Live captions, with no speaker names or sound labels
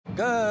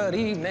Good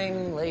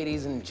evening,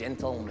 ladies and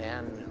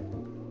gentlemen.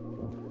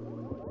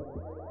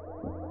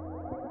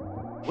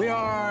 We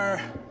are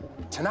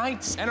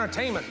tonight's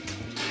entertainment.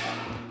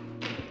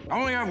 I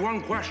only have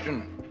one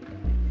question.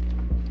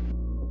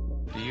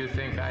 Do you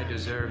think I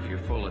deserve your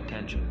full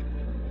attention?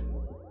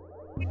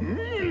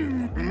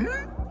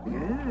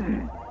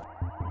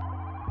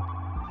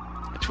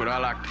 That's what I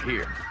like to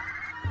hear.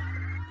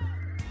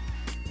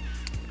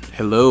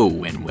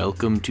 Hello and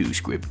welcome to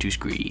Script to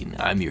Screen.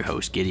 I'm your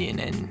host Gideon,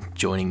 and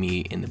joining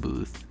me in the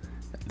booth,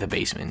 the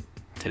basement,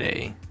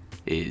 today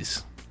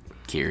is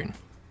Kieran.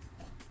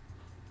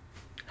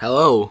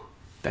 Hello.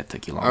 That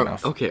took you long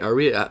enough. Okay, are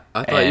we? I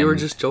thought you were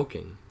just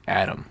joking.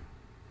 Adam.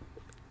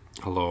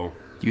 Hello.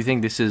 You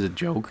think this is a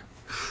joke?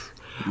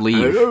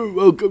 Leave. Hello,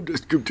 welcome to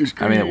Script to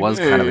Screen. I mean, it was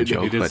kind of a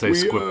joke. You did but say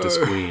squip to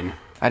screen.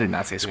 I did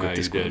not say script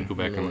to You screen. did. Go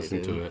back and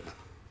listen to it.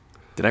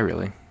 Did I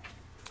really?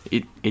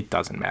 It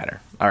doesn't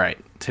matter. All right.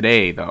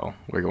 Today, though,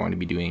 we're going to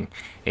be doing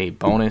a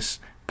bonus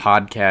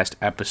podcast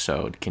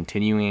episode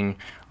continuing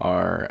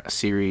our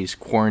series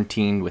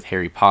Quarantined with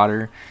Harry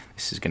Potter.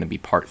 This is going to be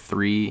part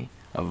 3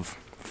 of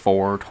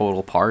 4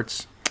 total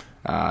parts,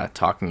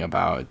 talking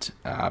about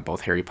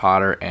both Harry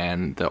Potter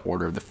and the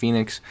Order of the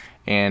Phoenix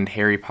and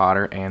Harry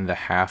Potter and the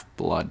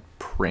Half-Blood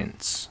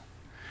Prince.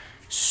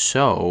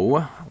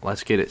 So,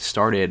 let's get it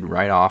started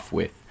right off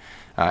with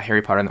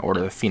Harry Potter and the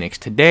Order of the Phoenix.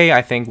 Today,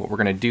 I think what we're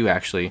going to do,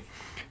 actually,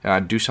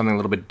 do something a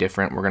little bit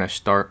different. We're going to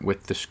start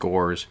with the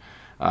scores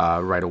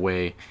right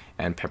away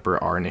and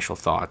pepper our initial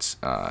thoughts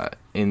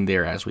in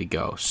there as we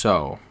go.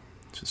 So,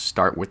 to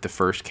start with the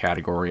first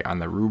category on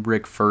the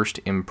rubric, first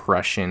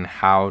impression.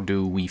 How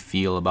do we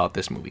feel about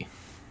this movie?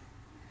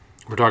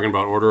 We're talking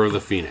about Order of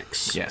the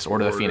Phoenix. Yes,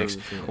 Order of the Phoenix.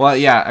 Well,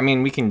 yeah, I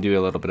mean, we can do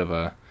a little bit of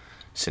a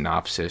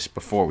synopsis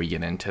before we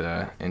get into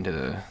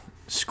the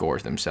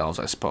scores themselves,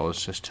 I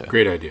suppose, just to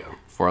Great idea.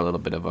 for a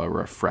little bit of a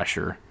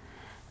refresher.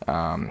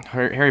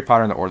 Harry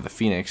Potter and the Order of the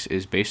Phoenix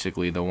is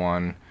basically the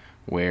one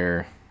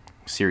where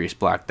Sirius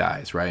Black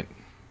dies, right?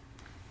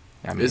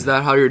 I mean, Is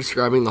that how you're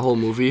describing the whole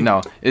movie?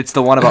 no? It's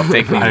the one about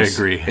fake news. I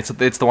agree.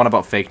 It's the one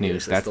about fake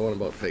news. Yes, that's the one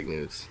about fake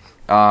news.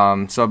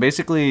 So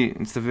basically,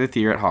 it's the 5th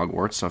year at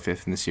Hogwarts, so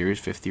 5th in the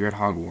series, 5th year at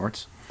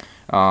Hogwarts.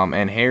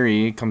 And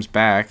Harry comes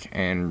back,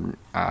 and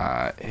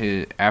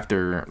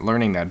after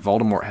learning that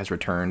Voldemort has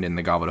returned in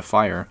the Goblet of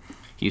Fire,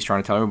 he's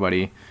trying to tell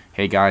everybody,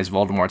 hey guys,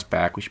 Voldemort's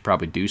back, we should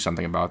probably do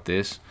something about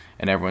this.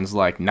 And everyone's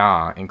like,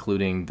 nah,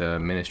 including the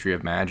Ministry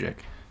of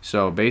Magic.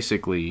 So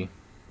basically,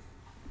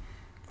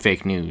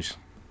 fake news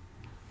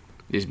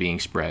is being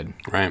spread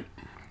Right.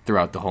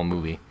 throughout the whole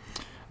movie.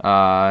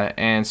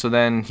 And so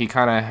then he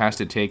kind of has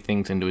to take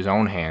things into his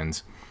own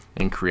hands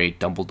and create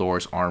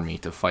Dumbledore's army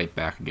to fight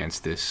back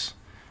against this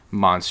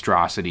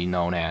monstrosity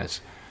known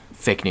as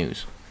fake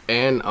news.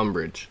 And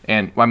Umbridge.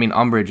 And, well, I mean,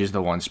 Umbridge is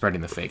the one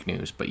spreading the fake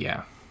news, but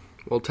yeah.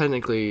 Well,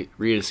 technically,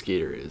 Rita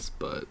Skeeter is,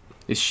 but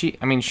Is she?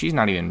 I mean, she's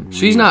not even...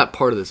 she's not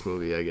part of this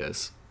movie, I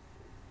guess.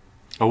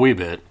 A wee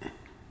bit.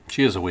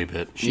 She is a wee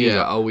bit.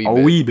 A wee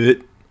bit. wee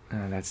bit.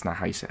 That's not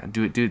how you say it.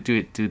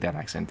 Do that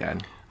accent,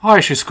 Dad. Oh,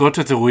 she's got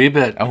it a wee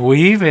bit. A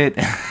wee bit.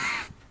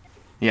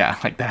 Yeah,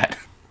 like that.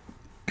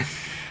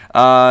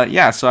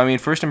 Yeah, so, I mean,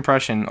 first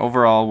impression,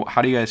 overall,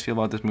 how do you guys feel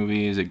about this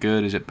movie? Is it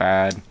good? Is it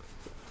bad?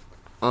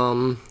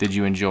 Did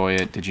you enjoy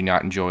it? Did you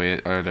not enjoy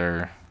it? Are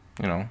there,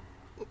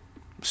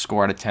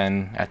 score out of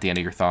 10 at the end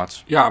of your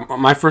thoughts? Yeah,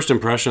 my first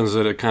impression is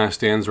that it kind of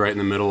stands right in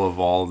the middle of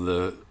all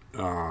the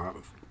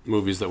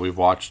movies that we've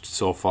watched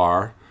so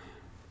far.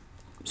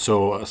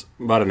 So,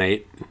 about an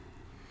 8.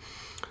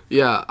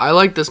 Yeah, I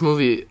like this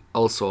movie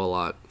also a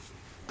lot.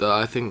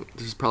 I think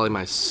this is probably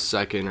my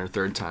second or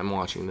third time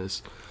watching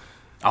this.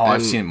 Oh, I've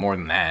And- seen it more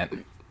than that.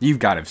 You've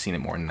got to have seen it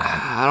more than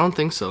that. I don't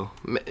think so.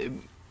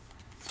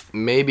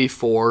 Maybe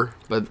 4,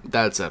 but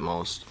that's at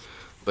most.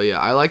 But yeah,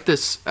 I like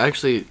this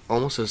actually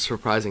almost a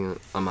surprising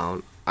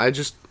amount. I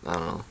don't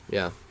know.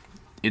 Yeah.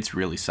 It's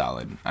really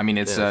solid. I mean,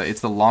 it's Yeah. it's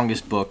the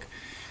longest book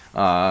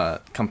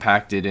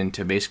compacted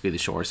into basically the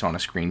shortest amount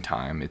of screen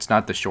time. It's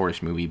not the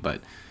shortest movie, but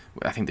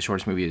I think the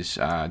shortest movie is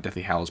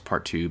Deathly Hallows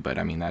Part 2, but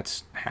I mean,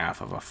 that's half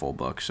of a full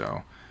book,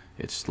 so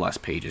it's less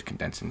pages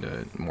condensed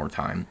into more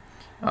time.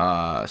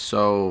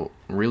 So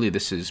really,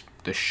 this is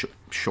the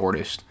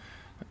shortest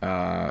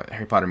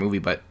Harry Potter movie,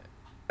 but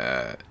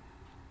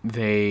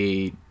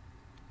they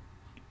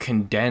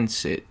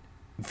condense it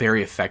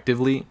very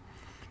effectively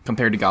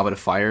compared to Goblet of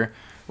Fire.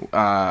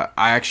 I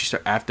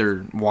actually,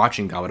 after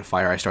watching Goblet of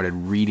Fire, I started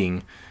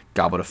reading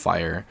Goblet of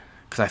Fire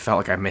because I felt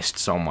like I missed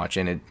so much,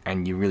 and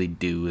you really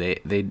do.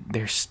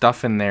 There's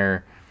stuff in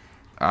there.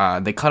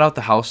 They cut out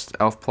the house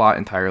elf plot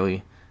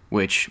entirely,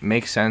 which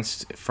makes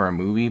sense for a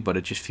movie, but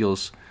it just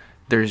feels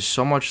there's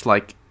so much,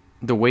 like,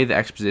 the way the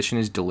exposition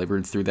is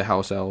delivered through the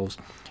house elves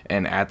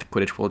and at the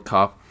Quidditch World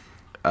Cup.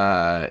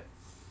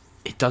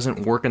 It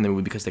doesn't work in the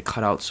movie because they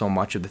cut out so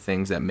much of the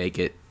things that make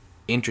it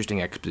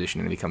interesting exposition,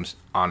 and it becomes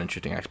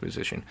uninteresting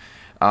exposition.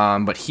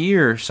 But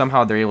here,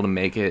 somehow they're able to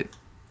make it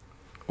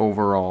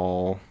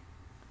overall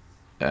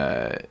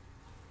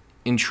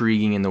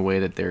intriguing in the way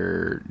that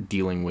they're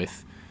dealing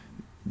with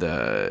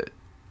the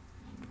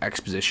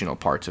expositional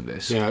parts of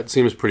this. Yeah, it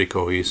seems pretty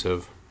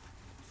cohesive.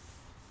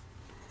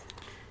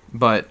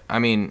 But I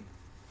mean,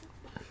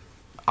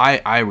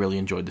 I really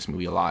enjoyed this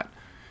movie a lot.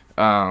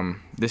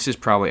 This is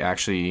probably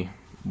actually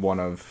one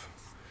of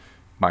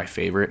my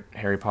favorite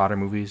Harry Potter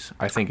movies.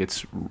 I think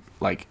it's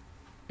like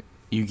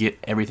you get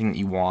everything that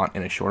you want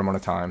in a short amount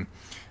of time.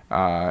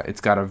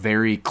 It's got a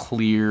very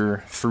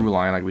clear through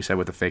line, like we said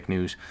with the fake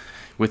news.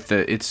 With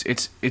the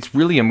it's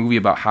really a movie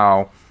about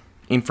how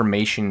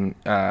information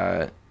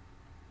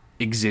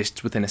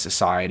exists within a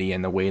society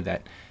and the way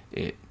that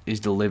it is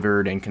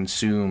delivered and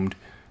consumed,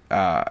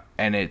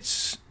 and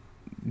it's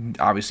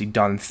obviously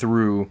done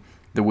through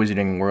the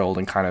wizarding world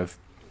and kind of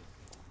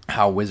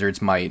how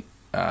wizards might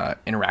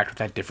interact with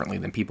that differently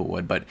than people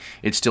would, but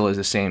it still is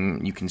the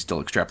same. You can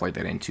still extrapolate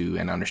that into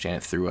and understand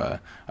it through a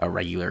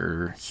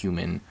regular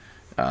human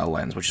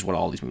lens, which is what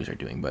all these movies are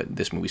doing. But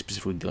this movie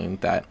specifically dealing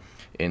with that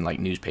in like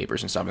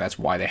newspapers and stuff. And that's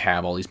why they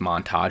have all these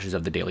montages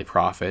of the Daily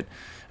Prophet,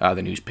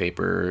 the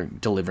newspaper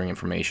delivering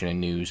information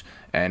and news.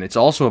 And it's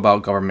also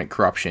about government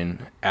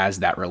corruption as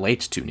that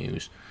relates to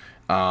news.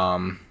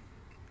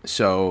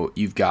 So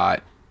you've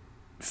got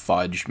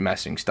Fudge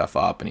messing stuff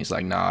up, and he's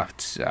like, nah,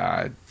 it's,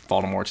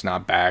 Voldemort's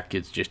not back,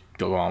 it's just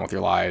go on with your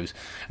lives.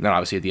 And then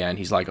obviously at the end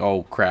he's like,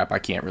 oh crap, I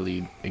can't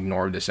really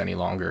ignore this any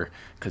longer,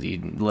 because he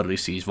literally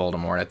sees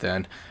Voldemort at the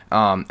end.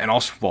 And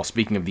also, well,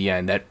 speaking of the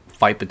end, that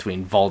fight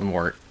between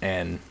Voldemort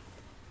and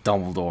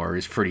Dumbledore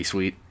is pretty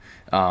sweet.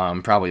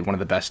 Probably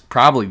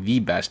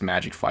the best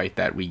magic fight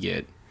that we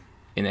get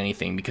in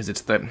anything, because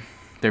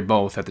they're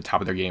both at the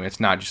top of their game. It's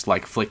not just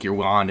like flick your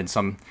wand and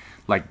some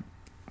like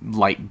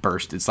light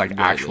burst. It's like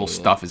actual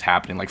stuff is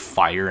happening, like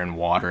fire and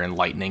water and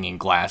lightning and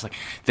glass. Like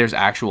there's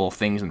actual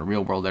things in the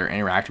real world that are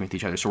interacting with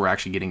each other, so we're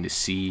actually getting to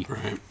see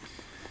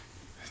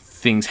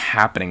things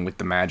happening with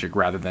the magic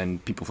rather than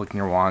people flicking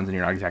their wands and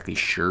you're not exactly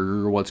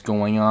sure what's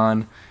going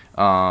on.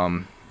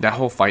 That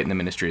whole fight in the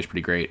Ministry is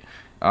pretty great.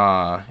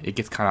 It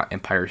gets kind of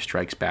Empire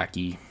Strikes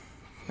Back-y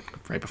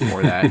right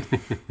before that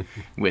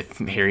with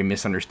Harry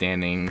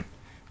misunderstanding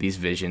these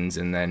visions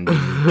and then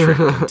being tricked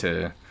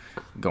into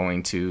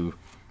going to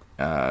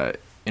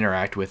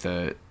interact with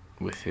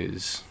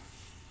his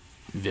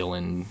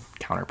villain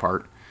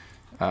counterpart.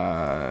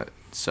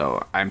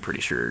 So I'm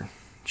pretty sure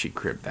she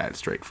cribbed that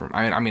straight from.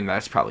 I mean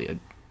that's probably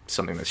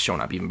something that's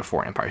shown up even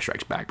before Empire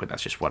Strikes Back, but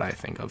that's just what I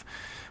think of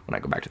when I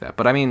go back to that.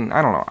 But I mean,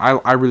 I don't know.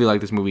 I really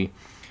like this movie.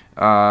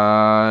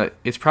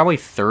 It's probably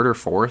third or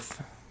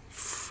fourth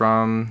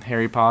from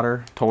Harry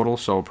Potter total,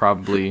 so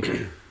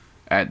probably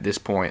at this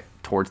point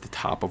towards the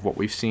top of what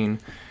we've seen.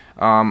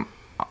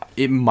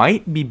 It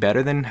might be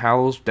better than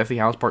Deathly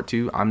Hallows Part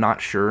 2. I'm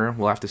not sure.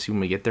 We'll have to see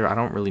when we get there. I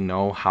don't really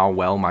know how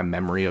well my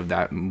memory of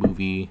that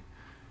movie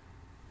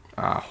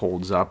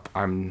holds up.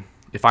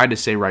 If I had to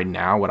say right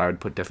now what I would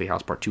put Deathly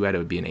Hallows Part 2 at, it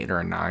would be an 8 or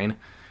a 9.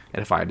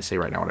 And if I had to say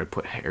right now what I'd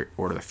put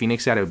Order of the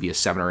Phoenix at, it would be a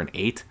 7 or an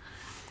 8.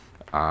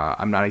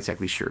 I'm not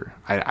exactly sure.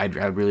 I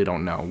really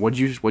don't know. What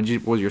was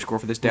your score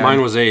for this, Dad?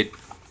 Mine was 8.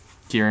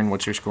 Kieran,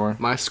 what's your score?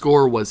 My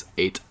score was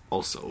 8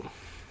 also.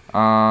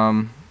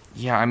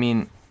 Yeah, I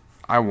mean,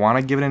 I want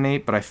to give it an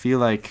 8, but I feel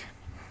like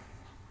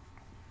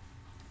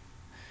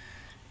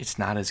it's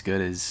not as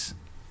good as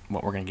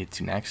what we're going to get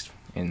to next.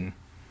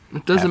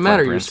 It doesn't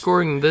matter. You're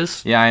scoring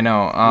this. Yeah, I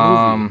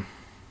know.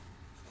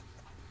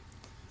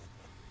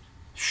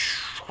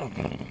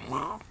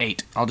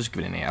 8. I'll just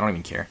give it an 8. I don't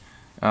even care.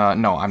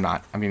 No, I'm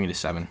not. I'm giving it a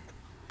 7.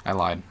 I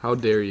lied. How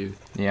dare you?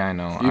 Yeah, I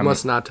know. You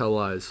must not tell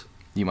lies.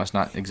 You must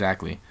not.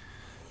 Exactly.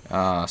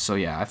 So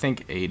yeah, I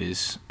think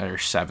 8 or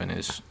 7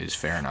 is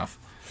fair enough.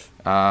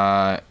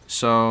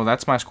 So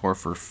that's my score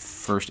for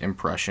first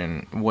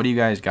impression. What do you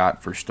guys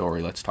got for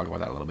story? Let's talk about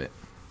that a little bit.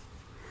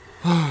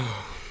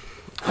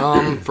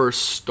 For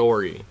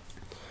story,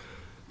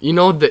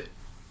 the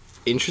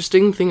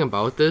interesting thing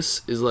about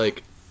this is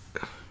like,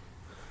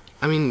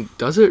 I mean,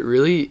 does it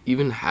really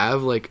even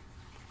have like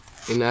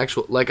an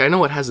actual, like, I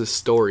know it has a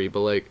story,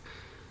 but like,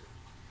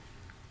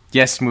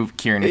 yes,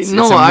 Kieran. It's a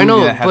I movie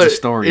know that has a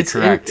story. It's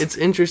correct. It's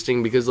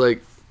interesting because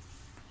like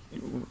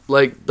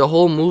the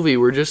whole movie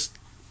we're just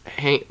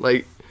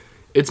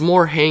it's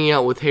more hanging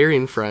out with Harry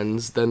and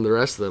friends than the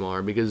rest of them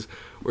are, because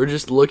we're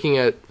just looking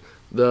at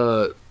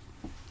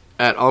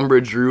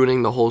Umbridge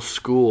ruining the whole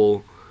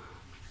school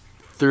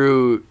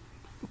through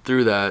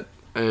that,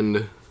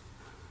 and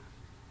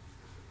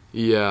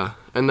yeah,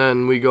 and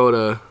then we go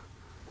to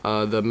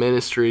the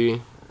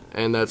Ministry,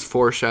 and that's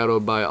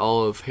foreshadowed by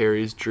all of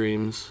Harry's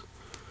dreams.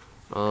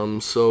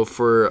 So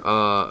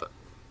for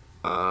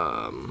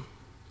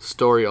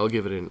story, I'll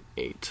give it an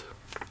 8.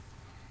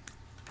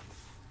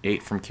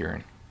 8 from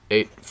Kieran.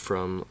 8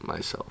 from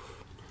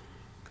myself.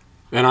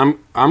 And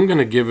I'm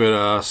gonna give it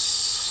a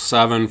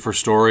 7 for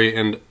story,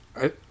 and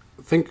I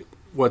think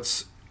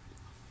what's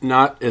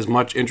not as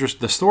much interest.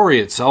 The story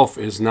itself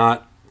is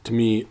not, to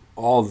me,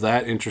 all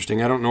that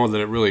interesting. I don't know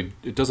that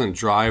it doesn't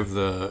drive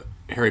the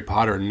Harry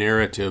Potter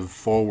narrative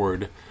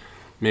forward,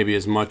 maybe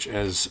as much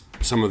as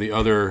some of the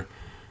other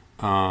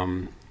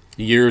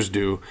years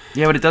do.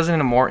 Yeah, but it does it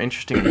in a more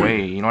interesting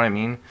way. You know what I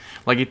mean?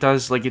 Like it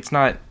does. Like it's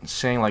not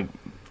saying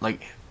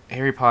like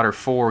Harry Potter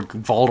 4,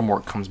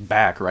 Voldemort comes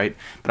back, right?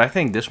 But I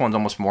think this one's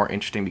almost more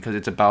interesting because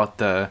it's about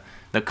the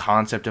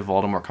concept of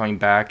Voldemort coming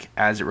back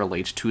as it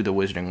relates to the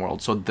Wizarding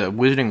World. So the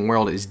Wizarding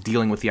World is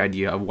dealing with the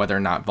idea of whether or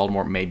not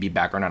Voldemort may be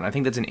back or not. And I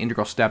think that's an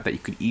integral step that you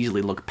could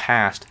easily look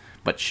past,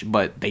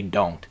 but they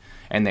don't.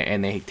 And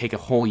they take a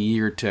whole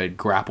year to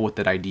grapple with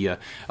that idea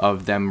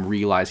of them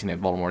realizing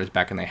that Voldemort is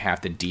back, and they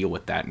have to deal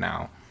with that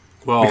now.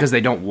 Well, because they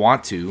don't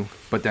want to,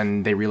 but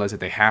then they realize that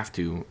they have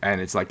to,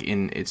 and it's like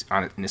it's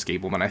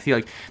inescapable. And I feel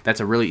like that's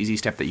a really easy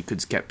step that you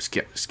could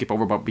skip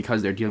over, but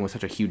because they're dealing with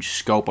such a huge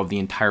scope of the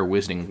entire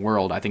Wizarding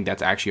World, I think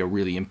that's actually a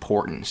really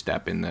important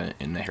step in the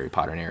Harry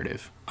Potter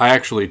narrative. I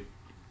actually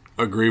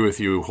agree with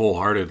you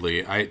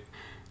wholeheartedly.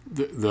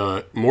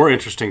 The more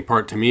interesting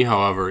part to me,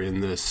 however,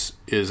 in this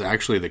is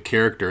actually the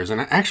characters,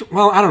 and I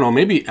don't know,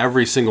 maybe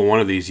every single one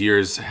of these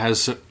years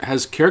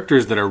has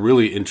characters that are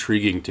really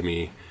intriguing to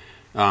me.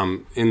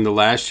 In the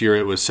last year,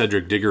 it was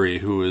Cedric Diggory,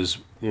 who is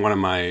one of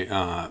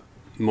my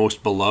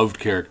most beloved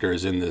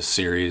characters in this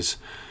series.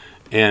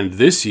 And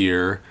this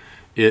year,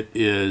 it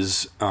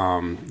is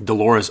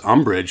Dolores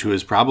Umbridge, who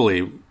is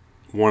probably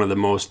one of the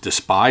most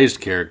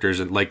despised characters,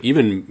 and like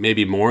even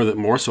maybe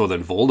more so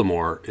than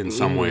Voldemort in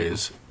some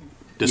ways.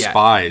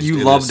 Despised. Yeah,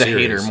 you love to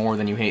hate her more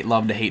than you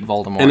love to hate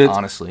Voldemort,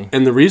 honestly.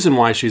 And the reason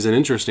why she's an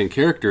interesting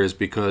character is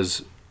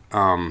because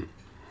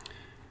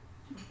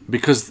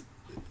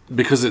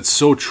it's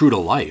so true to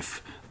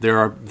life. There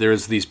are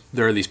these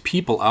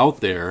people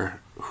out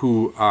there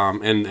who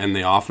and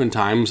they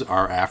oftentimes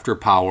are after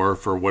power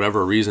for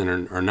whatever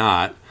reason or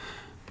not,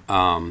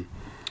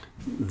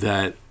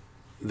 that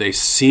they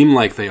seem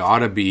like they ought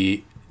to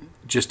be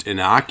just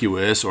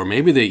innocuous, or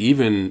maybe they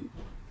even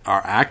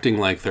are acting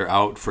like they're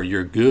out for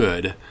your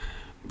good,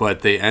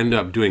 but they end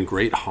up doing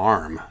great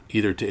harm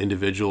either to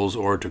individuals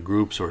or to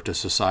groups or to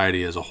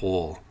society as a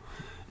whole.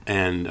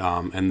 And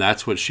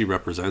that's what she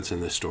represents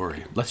in this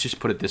story. Let's just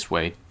put it this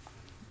way.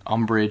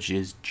 Umbridge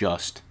is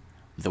just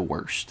the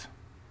worst.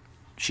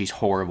 She's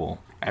horrible.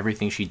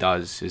 Everything she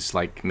does is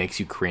like makes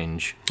you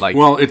cringe. Like,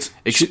 well,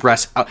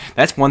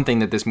 that's one thing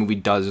that this movie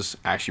does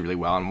actually really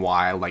well, and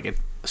why I like it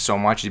so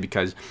much is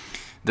because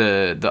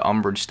the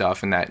Umbridge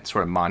stuff and that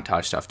sort of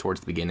montage stuff towards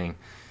the beginning.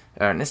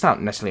 And it's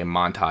not necessarily a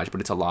montage, but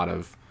it's a lot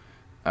of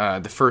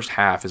the first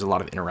half is a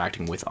lot of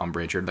interacting with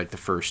Umbridge, or like the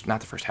second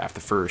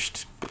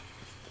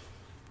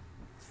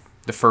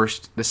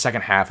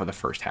half of the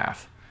first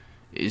half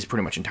is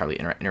pretty much entirely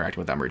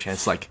interacting with Umbridge, and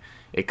it's like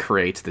it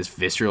creates this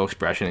visceral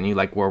expression, and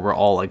where we're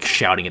all like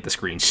shouting at the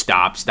screen,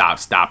 "Stop! Stop!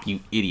 Stop! You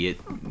idiot!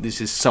 This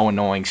is so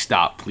annoying!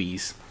 Stop,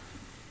 please!"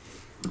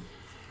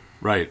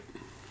 Right.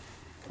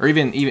 Or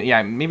even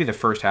maybe the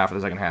first half of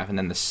the second half, and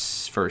then the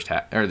first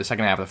half, or the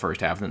second half of the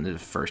first half, and then the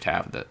first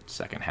half of the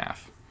second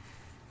half.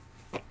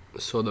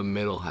 So the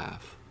middle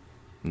half.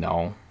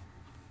 No.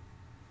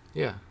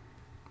 Yeah.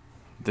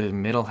 The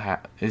middle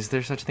half. Is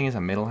there such a thing as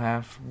a middle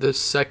half? The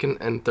second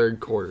and third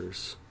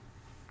quarters.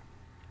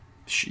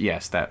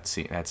 Yes, that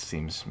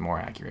seems more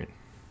accurate.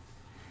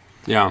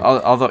 Yeah.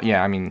 Although,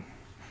 yeah, I mean,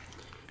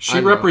 she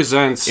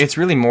represents. It's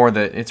really more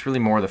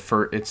the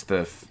first. It's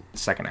the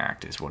second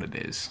act is what it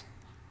is.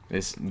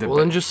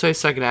 Then just say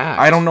second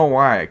act. I don't know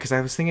why, because I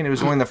was thinking it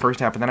was only in the first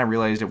half, but then I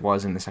realized it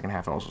was in the second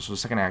half also. So the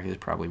second act is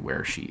probably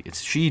where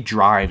she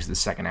drives the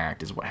second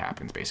act is what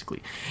happens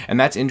basically, and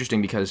that's interesting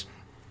because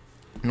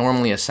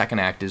normally a second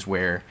act is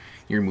where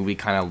your movie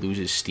kind of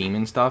loses steam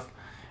and stuff,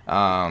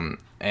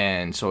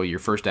 and so your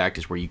first act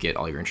is where you get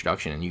all your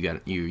introduction and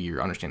you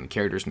understand the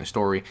characters and the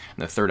story,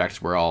 and the third act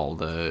is where all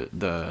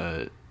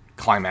the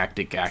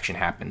climactic action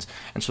happens.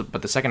 And so,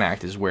 but the second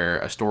act is where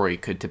a story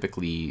could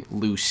typically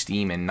lose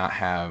steam and not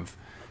have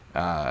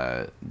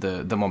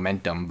the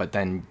momentum, but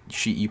then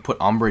you put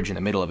Umbridge in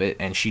the middle of it,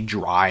 and she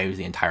drives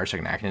the entire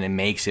second act, and it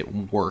makes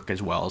it work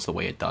as well as the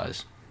way it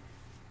does.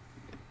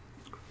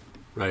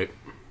 Right.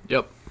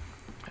 Yep.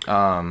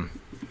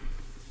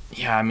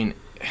 Yeah, I mean,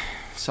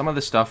 some of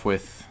the stuff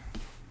with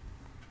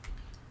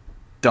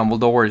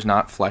Dumbledore is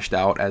not fleshed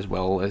out as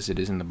well as it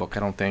is in the book,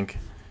 I don't think.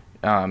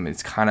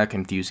 It's kind of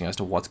confusing as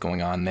to what's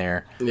going on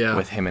there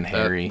with him and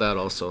Harry. That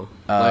also.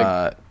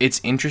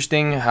 It's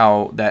interesting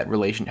how that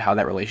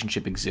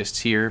relationship exists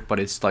here, but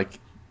it's like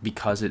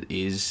because it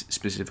is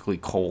specifically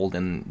cold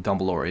and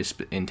Dumbledore is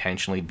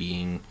intentionally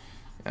being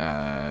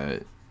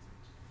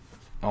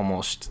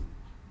almost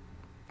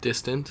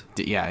distant.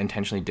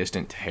 Intentionally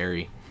distant to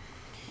Harry.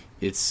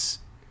 It's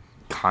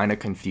kind of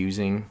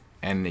confusing,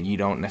 and you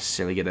don't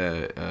necessarily get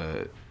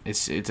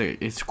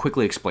It's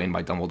quickly explained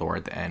by Dumbledore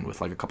at the end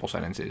with like a couple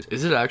sentences.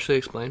 Is it actually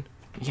explained?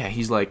 Yeah,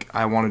 he's like,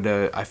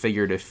 I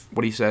figured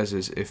what he says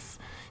is if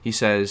he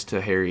says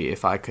to Harry,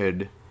 if I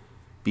could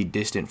be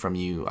distant from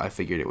you, I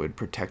figured it would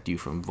protect you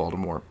from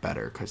Voldemort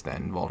better, because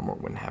then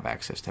Voldemort wouldn't have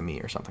access to me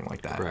or something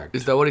like that. Correct.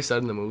 Is that what he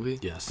said in the movie?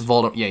 Yes.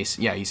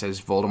 He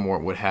says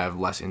Voldemort would have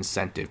less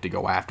incentive to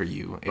go after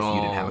you if you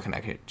didn't have a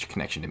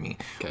connection to me,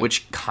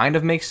 which kind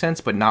of makes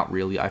sense, but not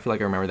really. I feel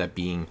like I remember that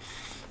being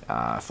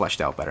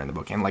fleshed out better in the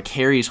book. And like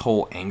Harry's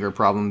whole anger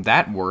problem,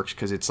 that works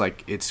because it's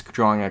like it's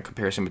drawing a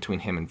comparison between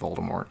him and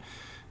Voldemort.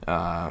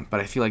 But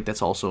I feel like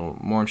that's also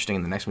more interesting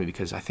in the next movie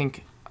because I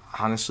think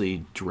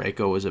honestly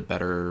Draco is a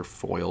better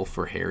foil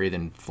for Harry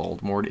than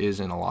Voldemort is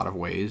in a lot of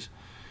ways.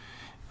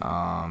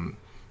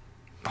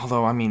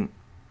 Although I mean,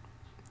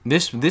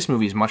 this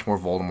movie is much more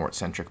Voldemort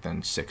centric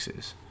than 6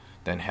 is,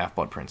 than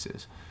Half-Blood Prince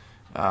is.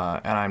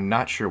 And I'm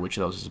not sure which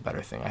of those is a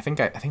better thing. I think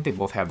they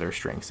both have their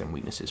strengths and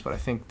weaknesses, but I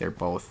think they're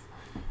both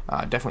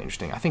definitely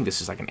interesting. I think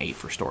this is like an 8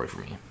 for story for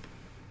me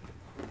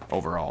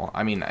overall.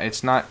 I mean,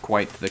 it's not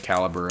quite the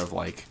caliber of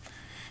like,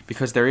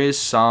 because there is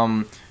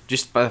some,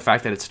 just by the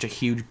fact that it's such a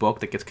huge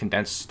book that gets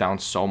condensed down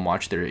so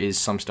much, there is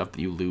some stuff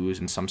that you lose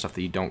and some stuff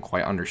that you don't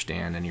quite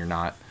understand and you're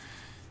not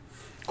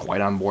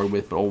quite on board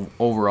with, but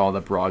overall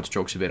the broad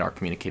strokes of it are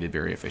communicated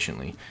very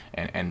efficiently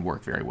and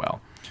work very well.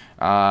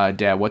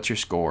 Dad, what's your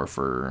score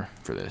for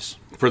this?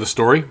 For the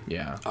story?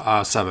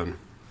 Yeah. 7.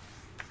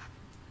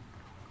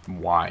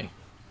 Why?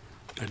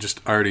 I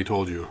already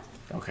told you.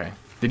 Okay.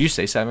 Did you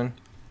say 7?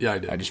 Yeah, I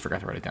did. I just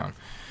forgot to write it down.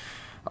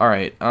 All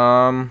right.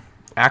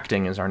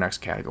 Acting is our next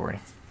category.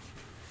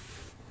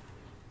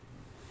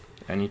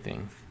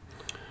 Anything?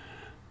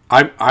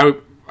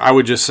 I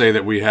would just say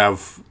that we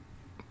have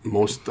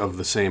most of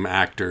the same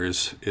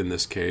actors in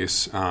this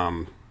case.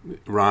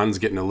 Ron's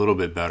getting a little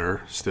bit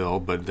better still,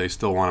 but they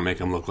still want to make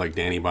him look like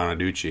Danny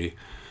Bonaducci.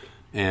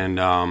 And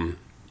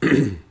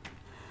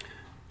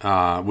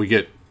we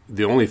get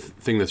the only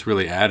thing that's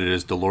really added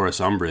is Dolores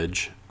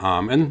Umbridge,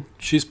 and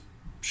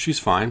she's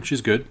fine.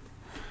 She's good.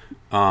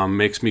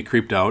 Makes me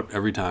creeped out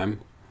every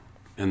time,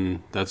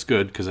 and that's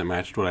good because it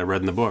matched what I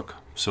read in the book.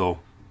 So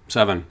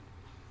 7.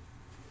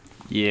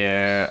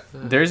 Yeah,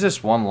 there's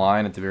this one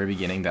line at the very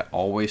beginning that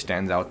always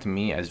stands out to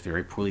me as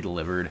very poorly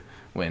delivered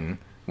when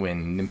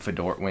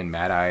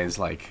Mad Eye is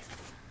like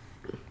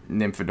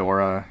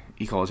Nymphadora,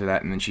 he calls her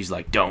that, and then she's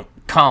like, "Don't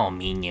call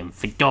me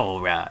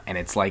Nymphadora," and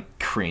it's like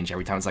cringe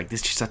every time. It's like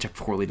this is just such a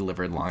poorly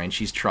delivered line.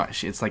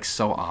 It's like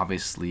so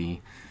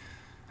obviously.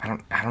 I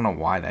don't know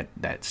why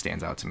that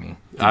stands out to me.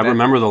 I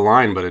remember the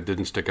line, but it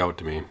didn't stick out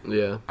to me.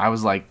 Yeah, I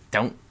was like,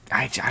 I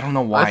don't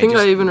know why. I think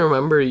I even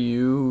remember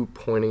you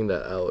pointing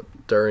that out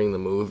during the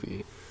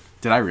movie.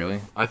 Did I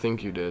really? I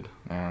think you did.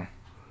 Yeah.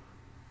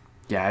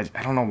 Yeah,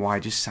 I don't know why.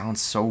 It just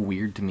sounds so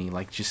weird to me.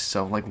 Like, just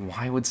so, like,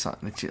 why would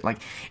like,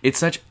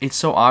 it's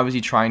so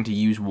obviously trying to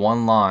use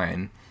one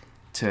line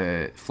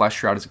to flesh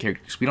her out as a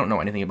character because we don't know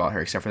anything about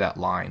her except for that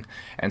line.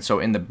 And so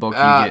in the book,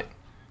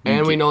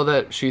 we know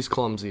that she's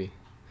clumsy.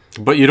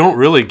 But you don't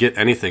really get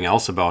anything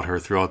else about her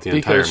throughout the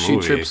entire movie. Because she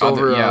trips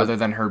over... other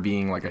than her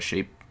being like a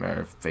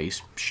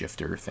face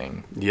shifter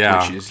thing.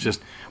 Yeah,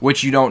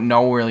 which you don't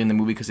know really in the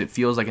movie because it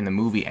feels like in the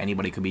movie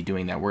anybody could be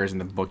doing that, whereas in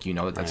the book you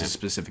know that that's a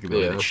specific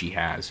ability that she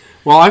has.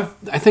 Well,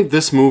 I think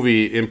this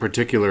movie in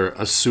particular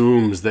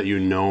assumes that you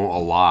know a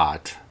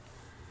lot.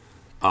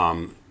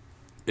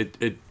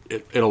 It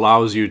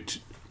allows you to...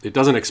 It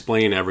doesn't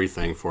explain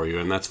everything for you,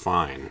 and that's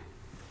fine.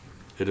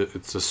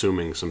 It's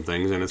assuming some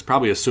things, and it's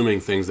probably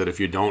assuming things that if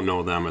you don't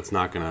know them, it's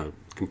not going to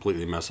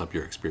completely mess up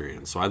your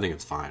experience. So I think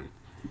it's fine.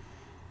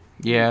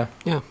 Yeah.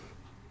 Yeah.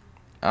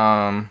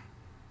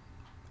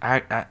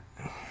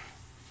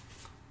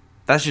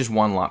 That's just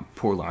one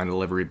poor line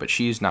delivery, but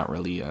she's not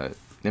really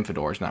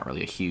Nymphadora is not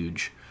really a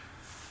huge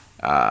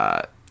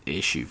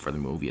issue for the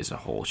movie as a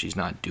whole. She's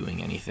not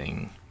doing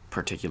anything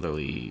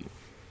particularly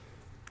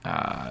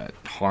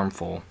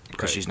harmful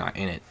because she's not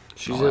in it.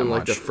 She's in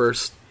like the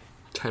first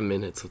 10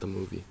 minutes of the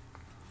movie.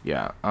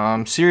 Yeah.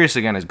 Sirius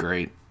again is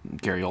great.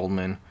 Gary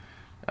Oldman.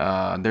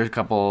 There's a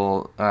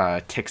couple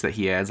ticks that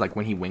he adds, like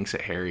when he winks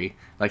at Harry,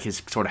 like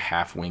his sort of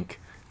half wink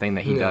thing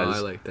that he does. I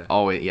like that.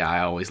 Oh yeah, I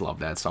always love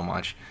that so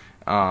much.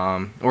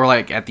 Or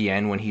like at the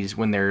end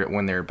when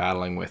they're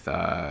battling with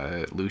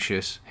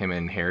Lucius, him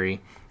and Harry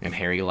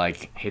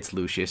like hits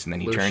Lucius and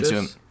then he turns to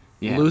him.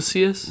 Yeah.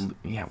 Lucius?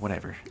 Yeah,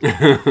 whatever.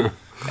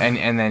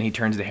 and then he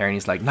turns to Harry and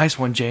he's like, "Nice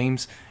one,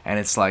 James." And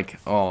it's like,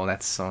 oh,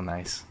 that's so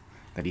nice.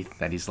 That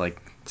he's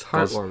like, it's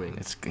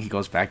heartwarming. He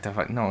goes back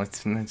to no,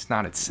 it's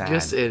not. It's sad.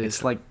 Yes, it is.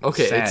 It's like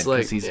okay, sad it's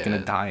like he's gonna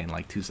die in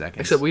like 2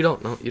 seconds. Except we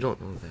don't know. You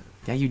don't know that.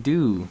 Yeah, you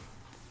do.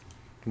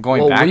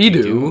 Going back, we you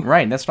do.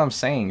 Right, that's what I'm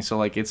saying. So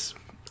like, it's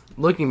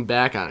looking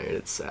back on it,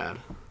 it's sad.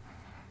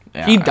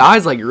 Yeah, he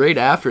dies like right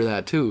after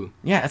that too.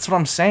 Yeah, that's what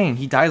I'm saying.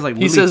 He dies like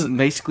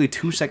basically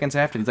 2 seconds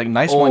after. He's like,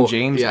 "Nice one,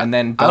 James," yeah. and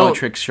then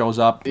Bellatrix shows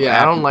up.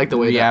 Yeah, I don't like the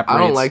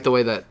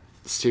way that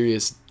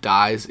Sirius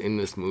dies in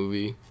this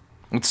movie.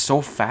 It's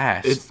so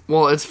fast. It's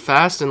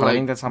fast and but like I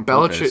think that's on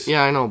Bellatrix. purpose.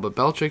 Yeah, I know, but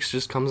Bellatrix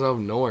just comes out of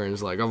nowhere and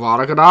is like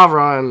Avada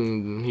Kedavra,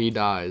 and he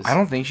dies. I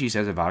don't think she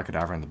says Avada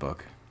Kedavra in the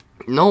book.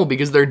 No,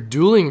 because they're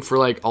dueling for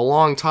like a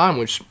long time,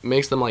 which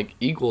makes them like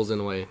equals in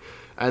a way.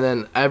 And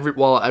then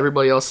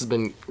everybody else has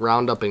been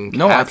round up and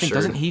captured. No, I think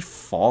doesn't he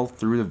fall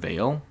through the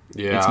veil?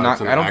 Yeah, it's an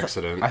accident. I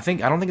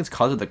don't think it's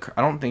because of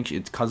I don't think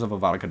it's because of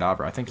Avada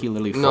Kedavra. I think he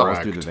literally falls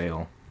through the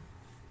veil.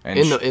 And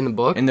in the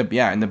book. In the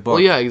book. Well,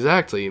 yeah,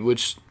 exactly.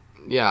 Which,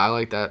 yeah, I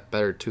like that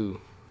better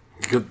too.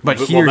 But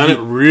then it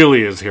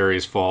really is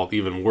Harry's fault,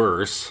 even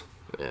worse.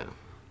 Yeah.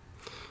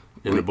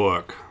 in the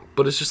book.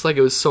 But it's just like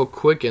it was so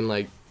quick and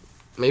like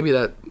maybe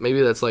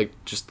that's like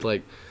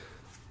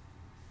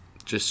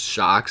just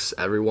shocks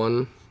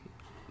everyone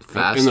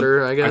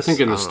faster, I guess. I think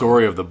in the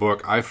story of the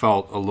book, I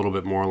felt a little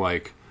bit more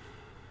like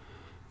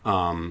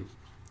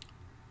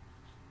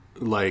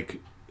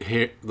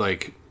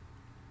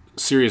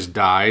Sirius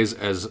dies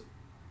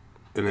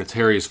and it's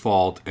Harry's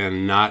fault,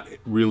 and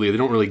they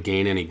don't really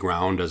gain any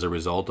ground as a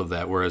result of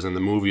that. Whereas in the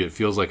movie, it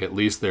feels like at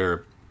least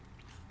they're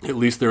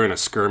in a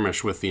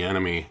skirmish with the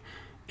enemy,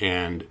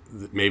 and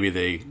maybe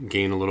they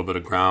gain a little bit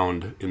of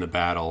ground in the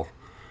battle.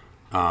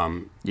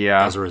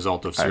 As a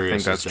result of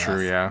Sirius's death. I think that's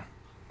true. Yeah,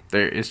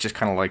 it's just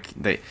kind of like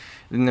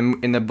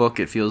in the book,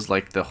 it feels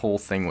like the whole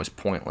thing was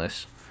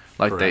pointless.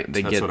 Like they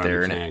get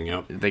there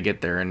they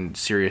get there and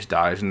Sirius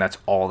dies, and that's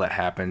all that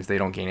happens. They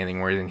don't gain anything.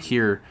 Whereas in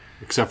here,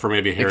 except for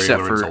maybe Harry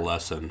learns a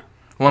lesson.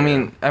 Well,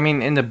 I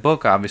mean, in the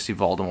book, obviously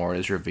Voldemort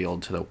is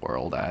revealed to the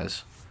world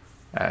as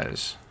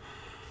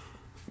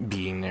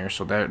being there.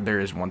 So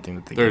there is one thing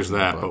that they there's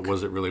that, but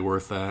was it really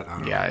worth that? I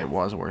don't know. It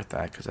was worth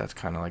that because that's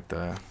kind of like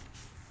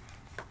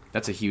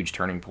that's a huge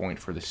turning point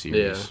for the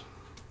series.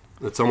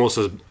 Yeah, it's almost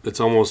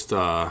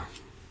All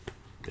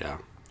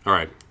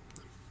right.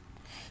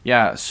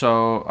 Yeah,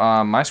 so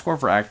my score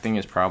for acting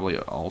is probably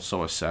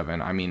also a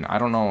 7. I mean, I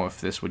don't know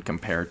if this would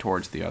compare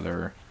towards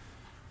my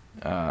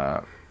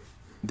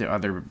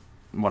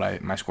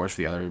scores for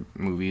the other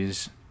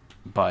movies,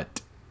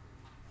 but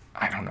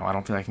I don't know. I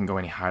don't feel I can go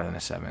any higher than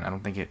a 7. I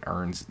don't think it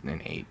earns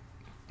an 8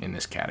 in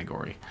this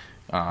category.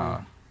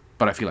 But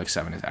I feel like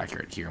 7 is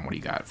accurate here. And what do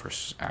you got for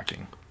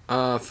acting?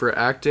 For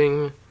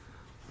acting,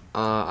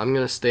 I'm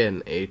going to stay at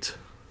an 8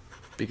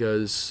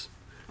 because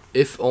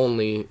if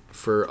only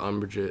for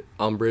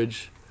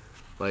Umbridge,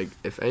 like,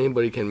 if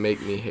anybody can make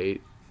me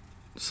hate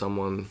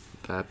someone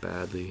that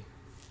badly,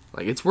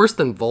 like, it's worse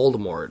than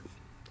Voldemort.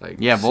 Like,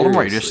 yeah,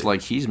 Voldemort, seriously. just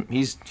like he's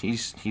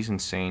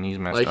insane. He's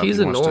messed like, up. he's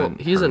a normal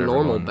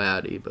everyone.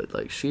 baddie, but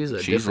like she's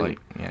different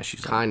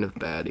she's kind of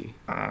baddie.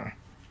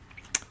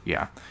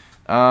 Yeah.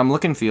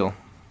 Look and feel.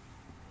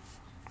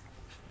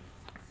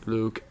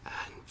 Luke.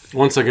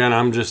 Once again,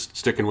 I'm just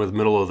sticking with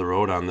middle of the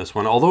road on this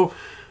one. Although,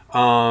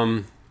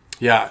 when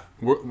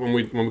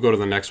we go to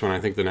the next one, I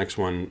think the next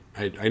one,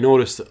 I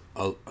noticed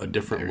a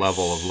different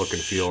level of look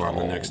and feel on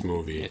the next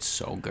movie. It's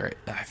so great.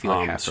 I feel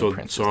like so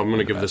Prince. So I'm going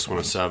to give this one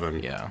a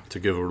 7. Yeah. To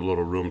give a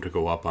little room to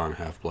go up on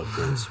Half-Blood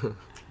Prince.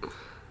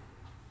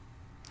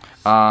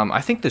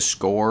 I think the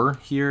score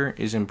here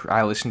is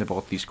I listened to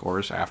both these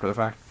scores after the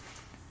fact.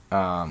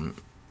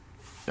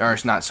 Or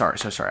it's not. Sorry.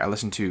 I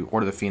listened to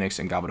Order of the Phoenix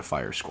and Goblet of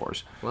Fire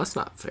scores. Well, that's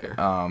not fair.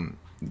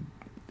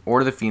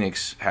 Order of the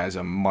Phoenix has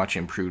a much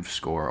improved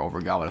score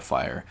over Goblet of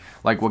Fire.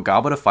 Like what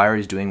Goblet of Fire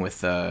is doing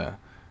with the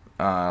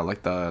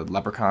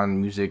Leprechaun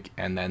music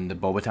and then the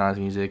Bobaton's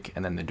music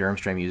and then the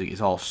Durmstrang music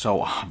is all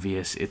so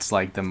obvious. It's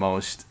like the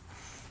most.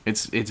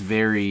 It's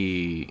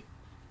very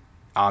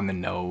on the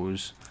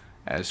nose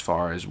as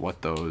far as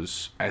what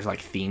those as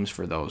like themes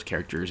for those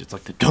characters. It's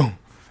like the dum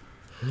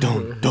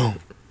dum dum.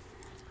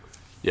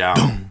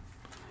 Yeah.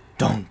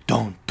 Dum,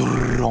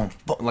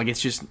 like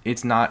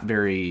it's not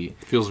very.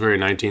 Feels very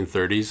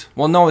 1930s.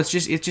 Well, no, it's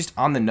just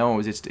on the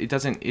nose. It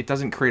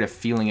doesn't create a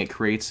feeling. It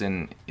creates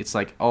it's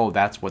like, oh,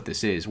 that's what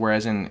this is.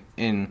 Whereas in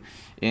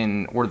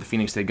Order of the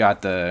Phoenix, they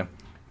got the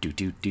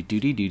that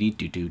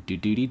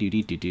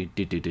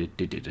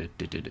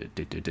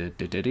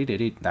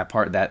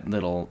part, that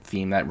little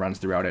theme that runs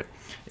throughout it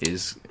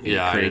is.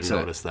 I didn't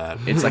notice that.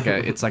 It's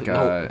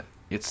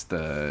it's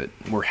the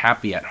we're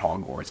happy at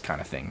Hogwarts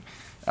kind of thing.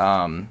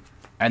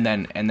 And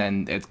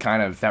then it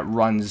kind of that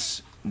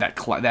runs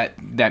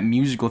that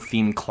musical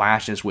theme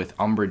clashes with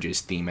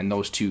Umbridge's theme, and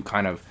those two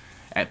kind of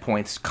at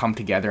points come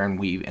together and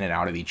weave in and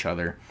out of each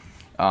other,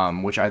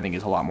 which I think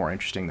is a lot more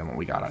interesting than what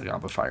we got out of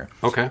Goblet of Fire.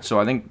 Okay. So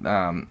I think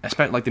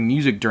especially like the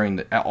music during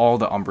all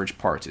the Umbridge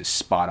parts is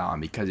spot on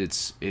because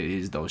it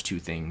is those two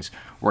things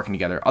working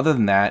together. Other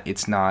than that,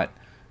 it's not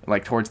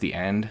like towards the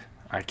end.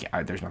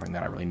 There's nothing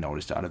that I really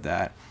noticed out of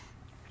that.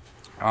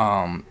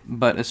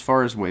 But as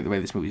far as the way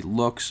this movie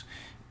looks,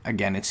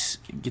 again, it's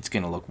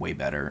going to look way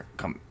better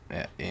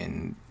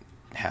in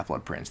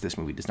Half-Blood Prince. This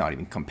movie does not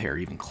even compare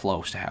even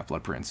close to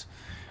Half-Blood Prince.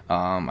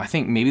 I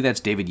think maybe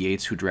that's David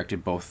Yates who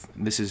directed both.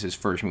 This is his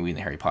first movie in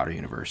the Harry Potter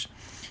universe.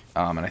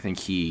 And I think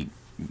he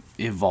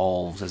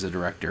evolves as a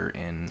director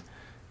in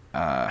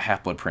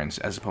Half-Blood Prince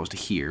as opposed to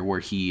here,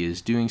 where he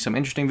is doing some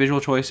interesting visual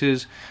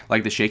choices,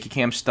 like the shaky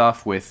cam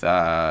stuff with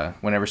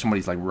whenever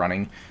somebody's like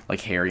running,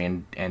 like Harry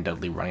and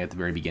Dudley running at the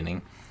very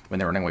beginning when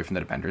they're running away from the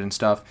Defenders and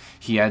stuff.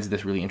 He adds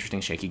this really interesting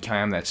shaky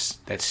cam that's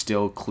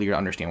still clear to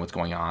understand what's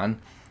going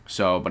on.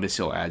 So, but it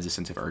still adds a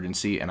sense of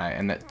urgency,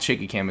 and that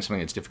shaky cam is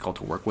something that's difficult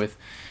to work with,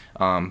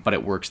 but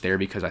it works there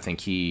because I think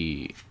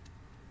he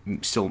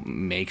still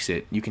makes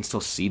it. You can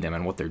still see them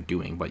and what they're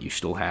doing, but you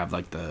still have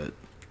like the.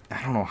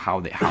 I don't know how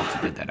he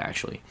did that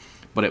actually,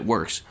 but it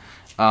works.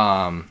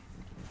 And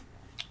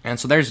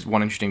so there's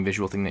one interesting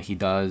visual thing that he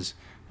does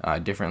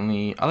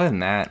differently. Other than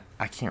that,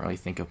 I can't really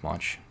think of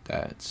much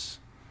that's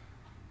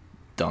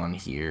done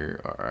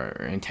here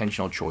are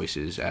intentional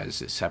choices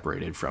as it's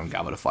separated from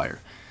Goblet of Fire.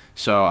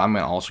 So I'm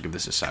going to also give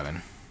this a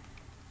 7.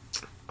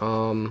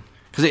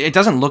 Because it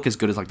doesn't look as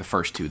good as like the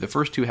first two. The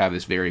first two have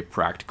this very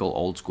practical,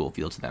 old school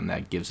feel to them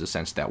that gives a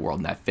sense of that world,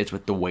 and that fits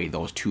with the way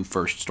those two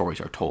first stories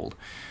are told.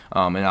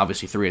 And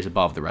obviously 3 is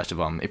above the rest of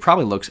them. It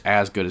probably looks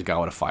as good as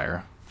Goblet of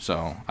Fire.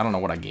 So I don't know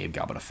what I gave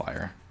Goblet of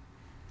Fire.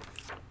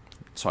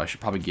 So I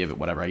should probably give it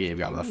whatever I gave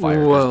Goblet of Fire.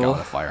 Because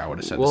Goblet of Fire, I would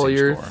have said the same score. Well,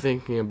 you're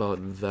thinking about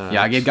that.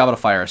 Yeah, I gave Goblet of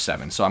Fire a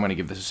 7, so I'm going to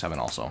give this a 7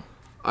 also.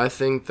 I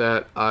think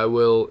that I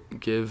will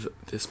give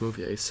this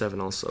movie a 7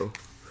 also.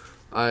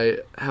 I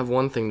have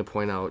one thing to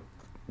point out.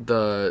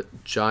 The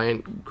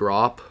giant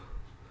Grop,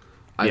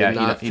 I did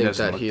not think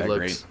that he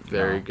looked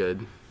very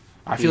good.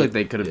 I feel like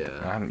they could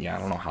have. I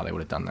don't know how they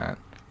would have done that.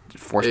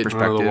 Force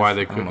perspective. I don't know why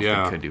they could. I don't know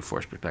if they could do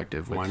force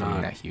perspective with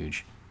something that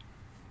huge.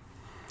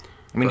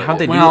 I mean, how'd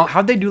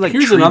they do like?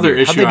 Here's another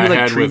issue I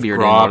had with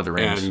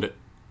Grop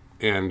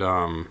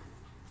and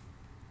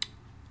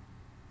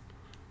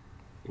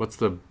what's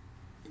the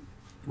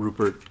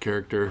Rupert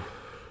character?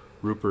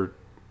 Rupert.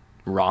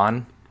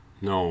 Ron.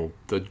 No,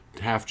 the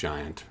half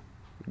giant.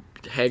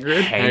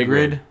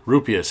 Hagrid?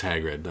 Rupius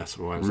Hagrid. That's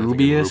what I was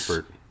thinking.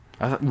 Rupert.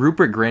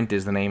 Rupert Grint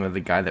is the name of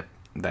the guy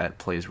that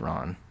plays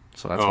Ron.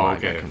 So that's why I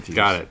got confused.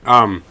 Got it.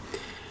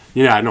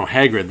 Yeah, no,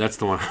 Hagrid. That's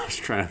the one I was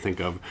trying to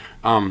think of.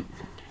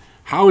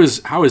 How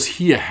is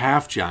he a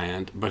half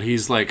giant, but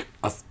he's like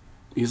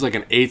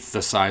an eighth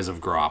the size of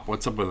Grop?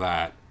 What's up with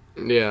that?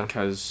 Yeah,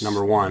 because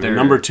number one, and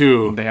number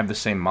two, they have the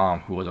same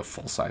mom who was a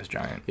full size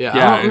giant.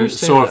 Yeah.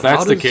 So if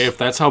that's the case, if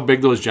that's how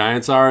big those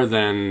giants are,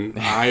 then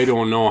I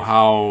don't know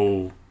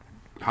how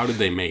did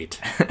they mate?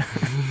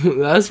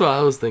 That's what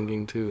I was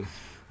thinking too.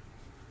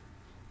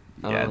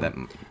 Yeah,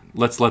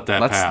 let's let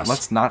that pass.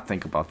 Let's not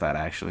think about that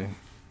actually.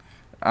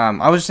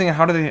 I was just thinking,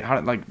 how did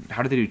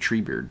they do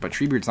Treebeard? But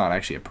Treebeard's not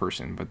actually a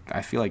person, but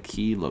I feel like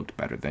he looked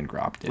better than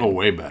Grop did. Oh,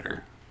 way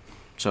better.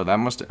 So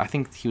I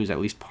think he was at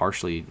least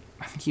partially.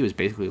 I think he was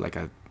basically like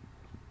a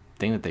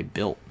thing that they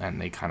built and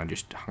they kind of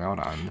just hung out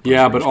on.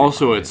 Yeah, but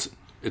also it's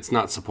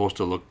not supposed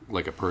to look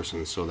like a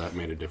person, so that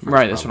made a difference.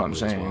 Right, that's what I'm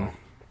saying.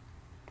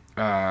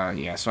 Well.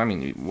 Yeah. So I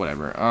mean,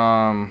 whatever.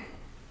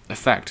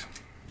 Effect.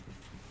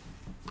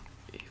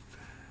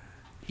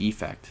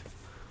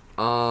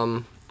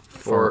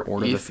 For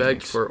Order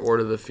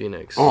of the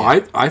Phoenix. Oh,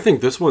 I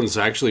think this one's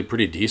actually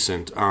pretty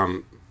decent.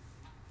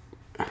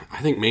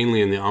 I think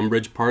mainly in the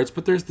umbrage parts,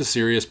 but there's the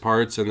serious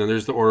parts, and then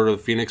there's the Order of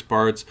the Phoenix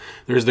parts.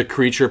 There's the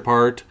creature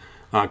part.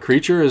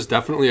 Creature is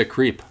definitely a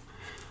creep.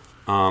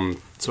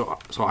 So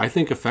I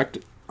think effect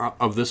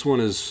of this one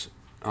is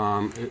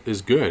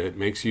good. It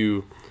makes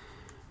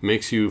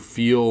you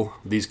feel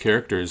these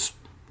characters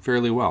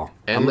fairly well.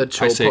 And the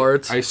Cho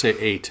parts. I say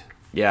 8.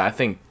 Yeah, I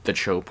think the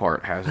Cho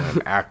part has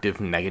an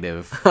active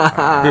negative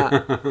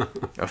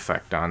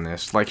effect on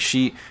this. Like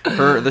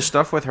the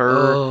stuff with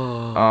her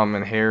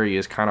and Harry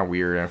is kind of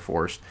weird and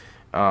forced.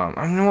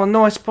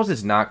 I suppose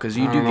it's not because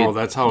you do get.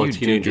 That's how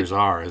teenagers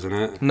are, isn't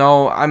it?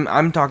 No,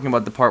 I'm talking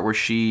about the part where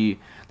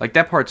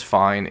that part's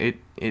fine. It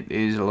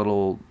is a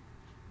little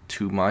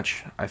too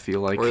much. I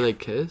feel like. Where they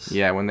kiss.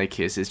 Yeah, when they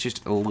kiss, it's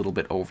just a little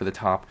bit over the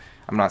top.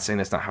 I'm not saying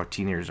that's not how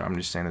teenagers are. I'm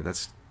just saying that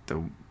that's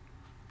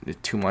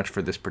too much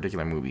for this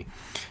particular movie.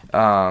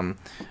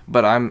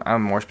 But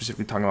I'm more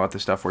specifically talking about the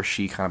stuff where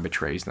she kind of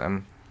betrays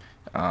them,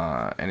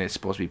 and it's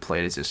supposed to be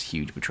played as this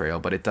huge betrayal.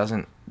 But it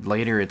doesn't.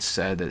 Later, it's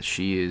said that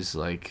she is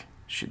like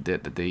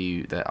that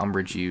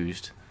Umbridge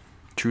used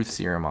truth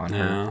serum on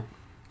her.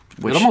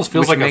 Which, it almost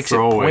feels like a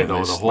throwaway,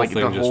 though. The whole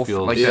thing just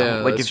feels...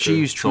 Like if she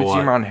used truth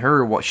serum on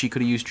her, she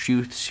could have used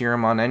truth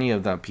serum on any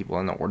of the people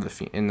in the Order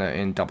of in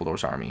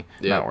Dumbledore's army.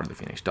 Yeah. Not Order of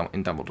the Phoenix,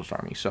 in Dumbledore's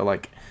army. So,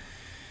 like,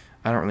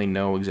 I don't really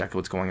know exactly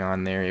what's going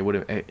on there. It would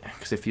have...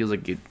 Because it feels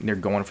like they're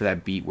going for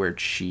that beat where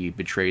she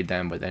betrayed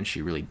them, but then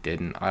she really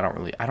didn't. I don't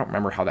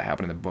remember how that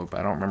happened in the book, but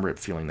I don't remember it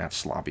feeling that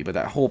sloppy. But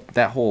that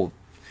whole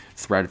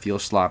thread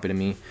feels sloppy to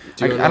me.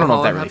 I don't know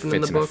if that really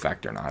fits in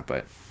effect or not,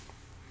 but...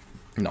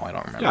 No, I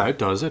don't remember. Yeah, it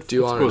does. It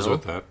goes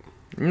with that.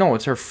 No,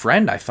 it's her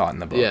friend, I thought, in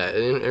the book. Yeah,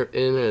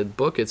 in a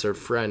book, it's her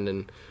friend,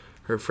 and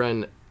her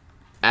friend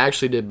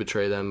actually did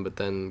betray them, but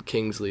then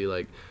Kingsley,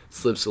 like,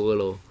 slips a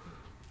little,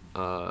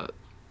 what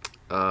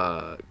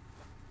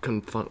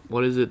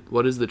is it?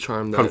 What is the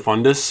charm that...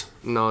 Confundus?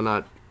 No,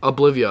 not...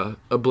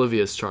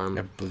 Oblivious charm.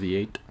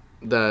 Obliviate.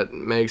 That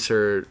makes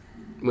her,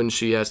 when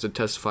she has to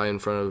testify in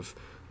front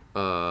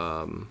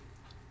of,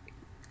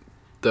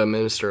 the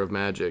Minister of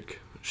Magic...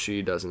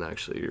 She doesn't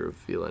actually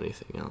reveal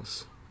anything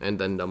else. And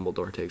then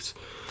Dumbledore takes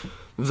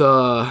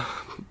the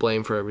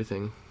blame for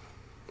everything.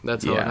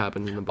 That's how it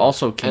happened in the book.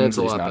 Also,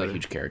 Kingsley's not a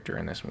huge character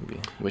in this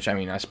movie. Which, I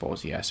mean, I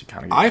suppose he has to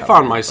kind of... I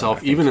found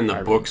myself, even in the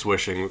books,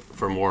 wishing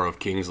for more of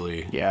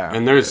Kingsley. Yeah.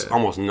 And there's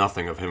almost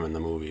nothing of him in the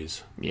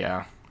movies.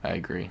 Yeah, I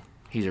agree.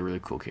 He's a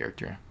really cool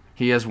character.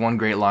 He has one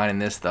great line in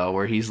this, though,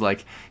 where he's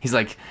like,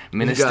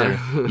 Minister,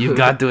 you've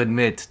got to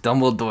admit,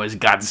 Dumbledore's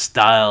got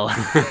style.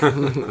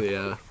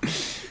 Yeah.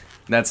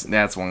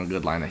 That's one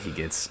good line that he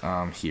gets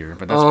here,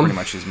 but that's pretty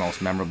much his most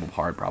memorable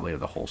part, probably, of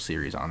the whole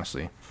series,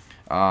 honestly.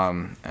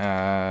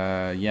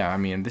 Yeah, I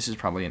mean, this is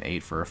probably an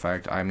 8 for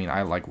effect. I mean,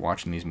 I like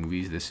watching these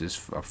movies. This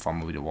is a fun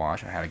movie to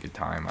watch. I had a good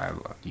time.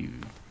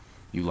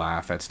 You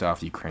laugh at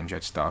stuff. You cringe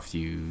at stuff.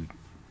 You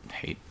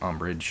hate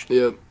Umbridge.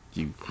 Yep.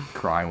 You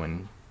cry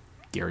when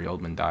Gary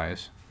Oldman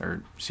dies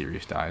or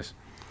Sirius dies.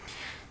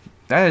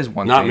 That is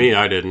one Not thing. me,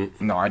 I didn't.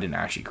 No, I didn't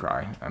actually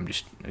cry. I'm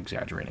just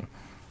exaggerating.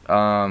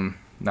 Not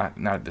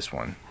at this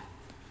one.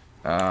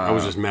 I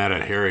was just mad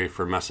at Harry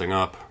for messing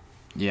up.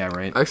 Yeah,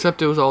 right.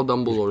 Except it was all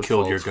Dumbledore's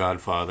Killed fault. your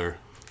godfather.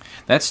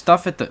 That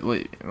stuff at the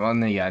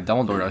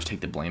Dumbledore does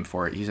take the blame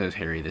for it. He says,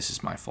 "Harry, this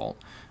is my fault,"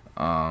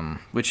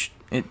 which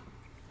it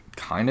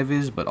kind of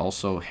is, but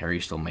also Harry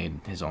still made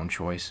his own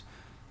choice.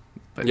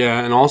 But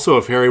Yeah, and also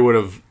if Harry would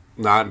have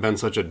not been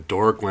such a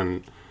dork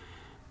when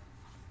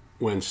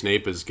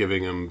Snape is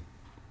giving him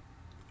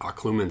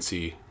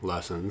occlumency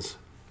lessons.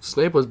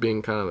 Snape was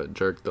being kind of a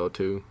jerk, though,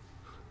 too.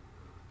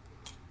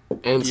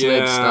 And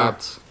Yeah. Snape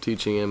stopped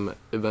teaching him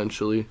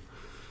eventually.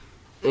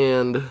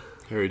 And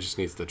Harry just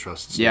needs to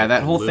trust Snape yeah,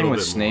 that a whole thing little with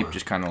bit Snape more.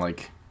 just kind of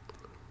like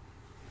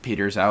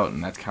peters out,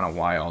 and that's kind of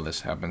why all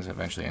this happens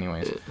eventually.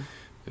 Anyways,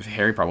 if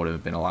Harry probably would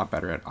have been a lot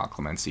better at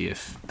occlumency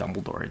if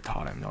Dumbledore had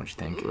taught him, don't you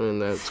think?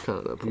 and that's kind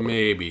of the point.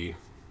 Maybe.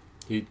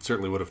 He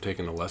certainly would have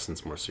taken the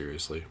lessons more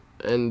seriously.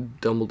 And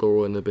Dumbledore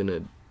wouldn't have been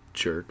a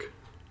jerk.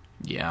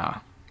 Yeah.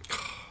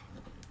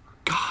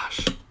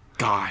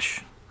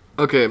 Gosh.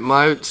 Okay,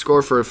 my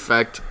score for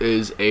effect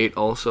is 8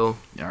 also.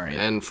 All right.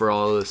 And for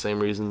all the same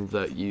reasons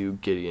that you,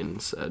 Gideon,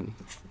 said.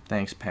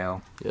 Thanks,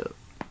 pal. Yeah.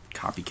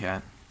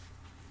 Copycat.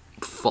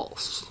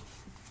 False.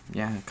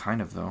 Yeah,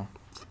 kind of though.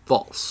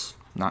 False.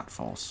 Not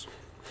false.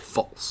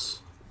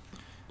 False.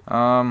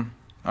 All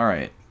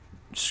right.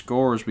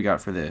 Scores we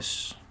got for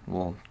this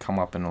will come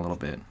up in a little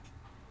bit.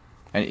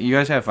 And you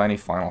guys have any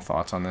final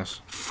thoughts on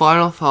this?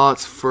 Final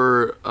thoughts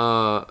for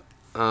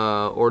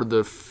Order of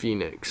the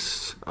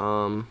Phoenix.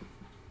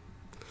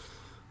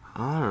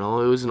 I don't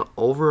know. It was an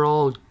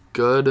overall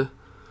good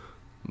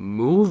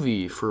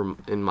movie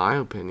in my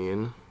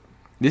opinion.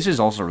 This is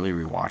also really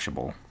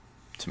rewatchable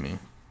to me.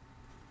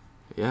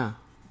 Yeah.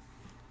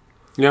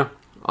 Yeah.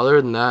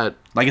 Other than that,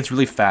 Like, it's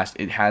really fast.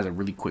 It has a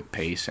really quick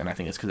pace, and I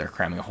think it's because they're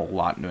cramming a whole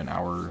lot into an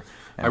hour.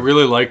 I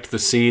really liked the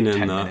scene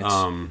 10 minutes.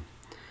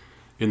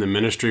 in the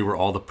Ministry where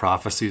all the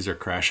prophecies are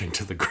crashing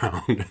to the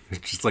ground.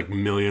 It's just like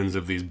millions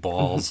of these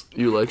balls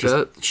you like just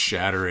that?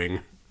 shattering.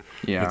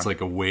 Yeah. It's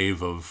like a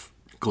wave of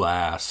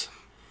glass.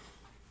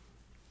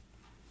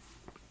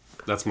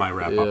 That's my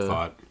wrap-up Yeah.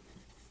 thought.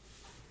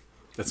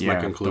 That's my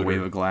the conclusion.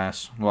 wave of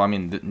glass. Well, I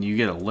mean, you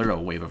get a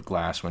literal wave of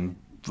glass when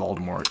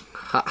Voldemort...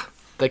 Ha!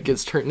 That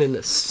gets turned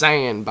into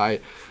sand by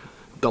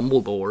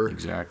Dumbledore.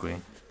 Exactly.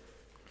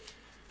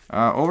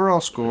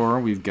 Overall score,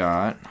 we've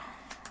got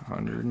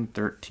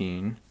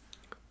 113.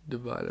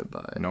 Divided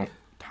by Nope.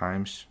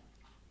 Times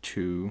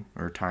 2,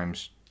 or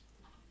times...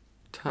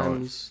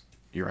 times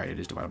You're right, it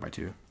is divided by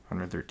 2.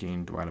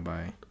 113 divided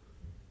by...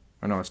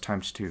 Oh, no, it's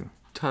times 2.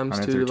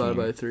 times 2 divided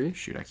by 3.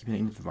 Shoot, I keep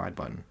hitting the divide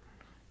button.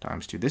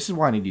 Times 2. This is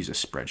why I need to use a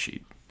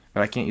spreadsheet.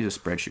 But I can't use a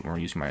spreadsheet when we're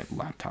using my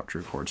laptop to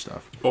record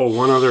stuff. Oh,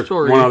 one other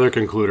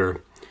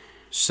concluder.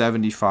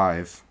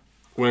 75.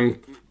 When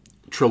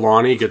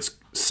Trelawney gets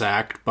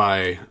sacked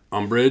by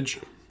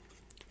Umbridge,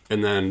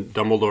 and then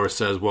Dumbledore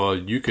says, well,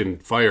 you can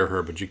fire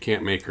her, but you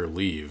can't make her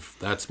leave.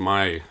 That's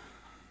my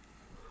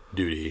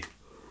duty.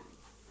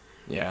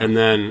 Yeah. And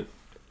then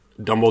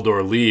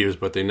Dumbledore leaves,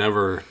 but they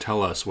never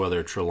tell us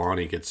whether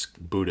Trelawney gets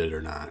booted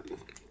or not.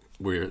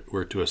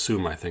 We're to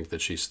assume, I think,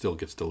 that she still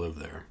gets to live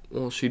there.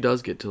 Well, she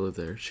does get to live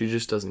there. She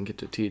just doesn't get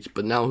to teach.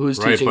 But now who's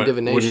Right, teaching but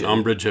divination?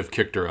 wouldn't Umbridge have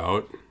kicked her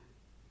out?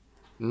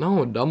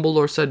 No,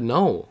 Dumbledore said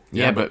no.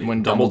 Yeah, but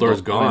when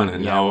Dumbledore's gone, when-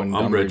 and yeah, now when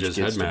Umbridge Umbridge is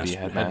gets to be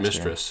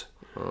headmistress.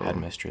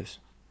 Headmistress.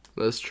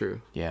 That's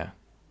true. Yeah.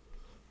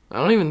 I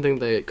don't even think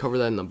they cover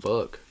that in the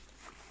book.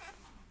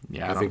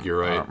 Yeah, I think you're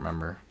right. I don't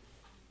remember.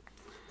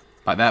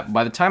 By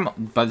the time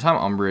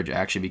Umbridge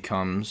actually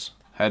becomes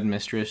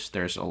headmistress,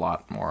 there's a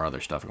lot more other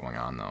stuff going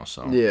on though.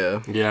 So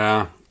Yeah.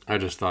 Yeah, I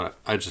just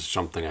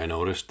something I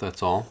noticed,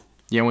 that's all.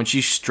 yeah, when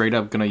she's straight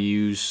up gonna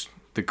use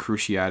the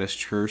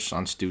Cruciatus curse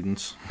on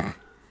students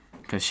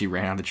because she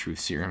ran out of truth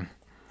serum.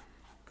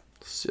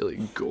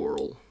 Silly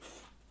girl.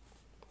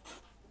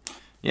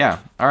 Yeah.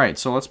 All right.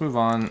 So let's move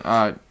on.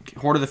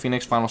 Horde of the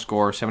Phoenix final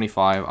score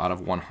 75 out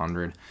of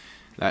 100.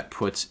 That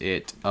puts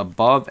it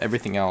above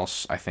everything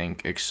else, I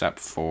think, except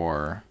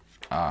for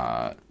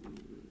the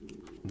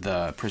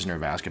Prisoner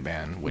of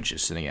Azkaban, which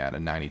is sitting at a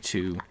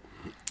 92.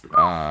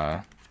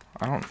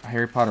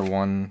 Harry Potter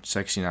 1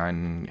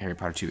 69, Harry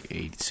Potter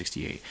 2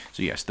 68.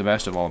 So yes, the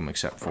best of all of them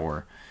except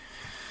for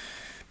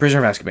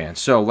Prisoner of Azkaban.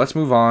 So let's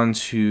move on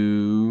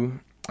to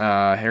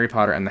Harry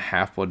Potter and the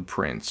Half-Blood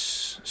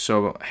Prince.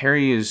 So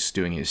Harry is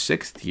doing his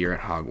 6th year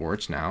at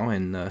Hogwarts now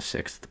in the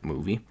 6th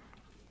movie.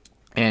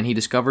 And he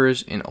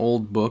discovers an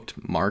old book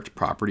marked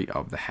property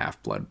of the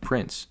Half-Blood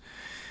Prince.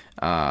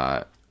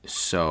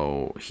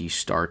 So he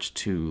starts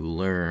to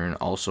learn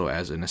also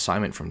as an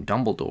assignment from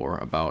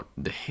Dumbledore about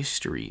the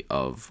history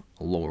of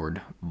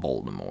Lord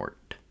Voldemort.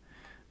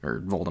 or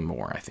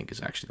Voldemort, I think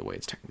is actually the way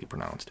it's technically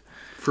pronounced.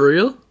 For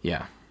real?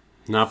 Yeah.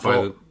 Not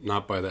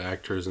by the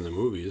actors in the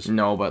movies.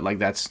 No, but like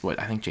that's what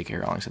I think J.K.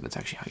 Rowling said. That's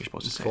actually how you're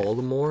supposed to say it.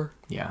 Voldemort?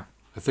 Yeah.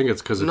 I think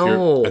it's because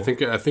No. I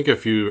think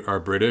if you are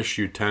British,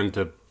 you tend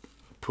to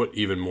put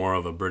even more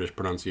of a British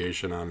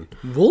pronunciation on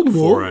Voldemort?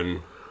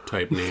 foreign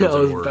type names That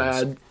was and words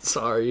bad.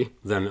 Sorry.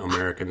 than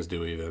Americans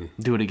do even.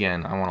 Do it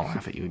again. I want to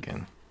laugh at you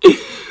again.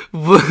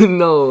 But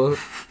no,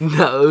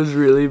 that was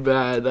really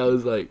bad. That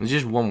was like, It's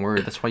just one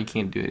word. That's why you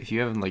can't do it. If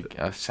you have like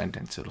a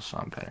sentence, it'll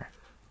sound better.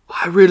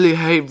 I really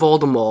hate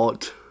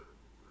Voldemort.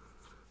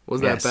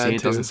 Was Yeah, that bad see, it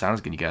too? doesn't sound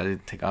as good. You gotta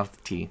take off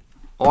the T.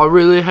 I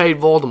really hate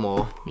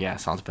Voldemort. Yeah,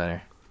 sounds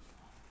better.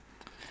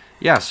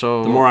 Yeah,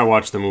 so The more I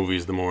watch the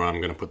movies, the more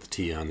I'm going to put the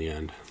T on the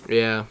end.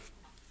 Yeah.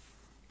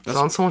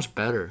 Sounds so much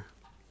better.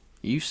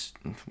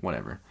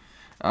 Whatever.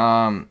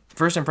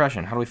 First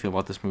impression. How do we feel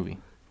about this movie?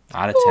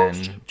 Out of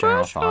 10,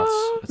 general thoughts,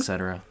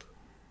 etc.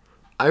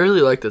 I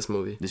really like this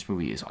movie. This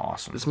movie is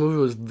awesome. This movie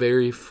was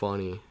very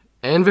funny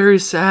and very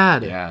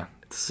sad. Yeah,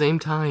 At the same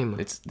time.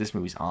 this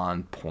movie's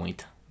on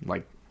point.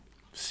 Like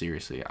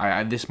seriously,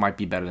 this might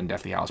be better than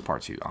Deathly Hallows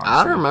Part 2. Honestly.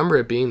 I don't remember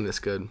it being this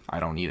good. I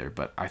don't either,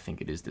 but I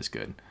think it is this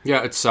good.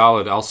 Yeah, it's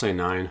solid. I'll say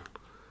 9.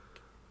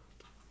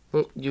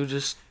 Well, you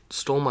just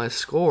stole my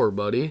score,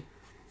 buddy.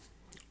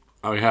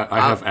 I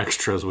have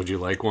extras. Would you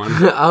like one?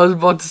 I was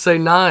about to say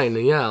 9.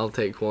 Yeah, I'll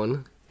take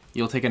one.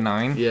 You'll take a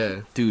 9?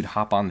 Yeah. Dude,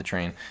 hop on the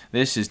train.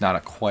 This is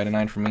not quite a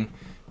 9 for me.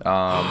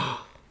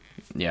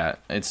 Yeah,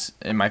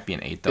 it might be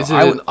an 8 though. Is it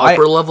an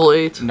upper level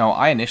 8? No,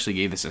 I initially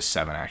gave this a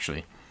 7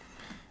 actually.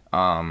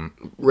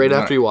 Right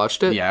after you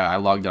watched it? Yeah, I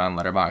logged it on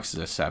Letterboxd as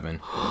a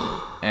 7,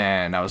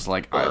 and I was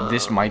like,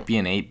 this might be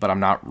an 8, but I'm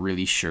not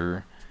really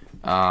sure.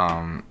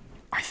 I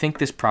think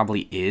this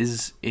probably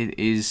is. It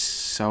is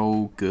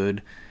so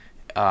good.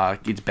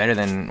 It's better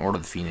than Order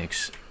of the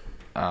Phoenix.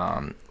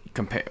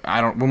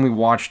 When we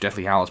watch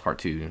Deathly Hallows Part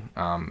 2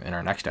 in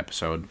our next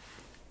episode,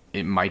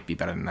 it might be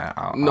better than that.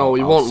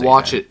 We won't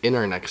watch it in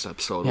our next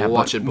episode. Yeah, we'll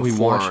watch it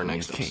before our it.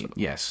 next Okay, episode.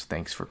 yes,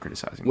 thanks for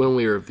criticizing. When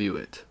we review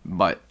it.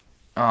 But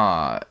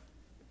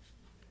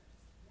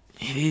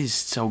it is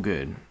so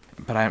good.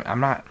 But I'm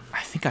not.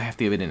 I think I have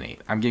to give it an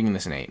 8. I'm giving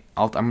this an 8.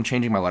 I'm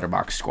changing my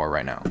Letterboxd score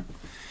right now.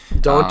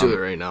 Don't do it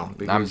right now.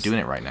 Because, I'm doing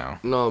it right now.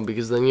 No,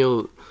 because then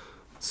you'll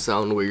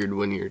sound weird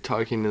when you're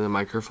talking to the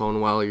microphone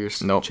while you're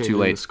Nope, changing too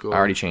late. the score. I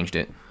already changed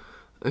it.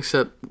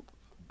 Except,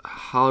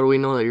 how do we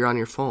know that you're on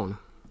your phone?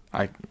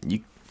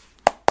 You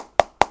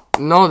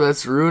No,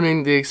 that's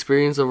ruining the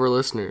experience of our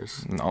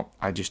listeners. No,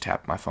 I just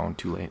tapped my phone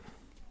too late.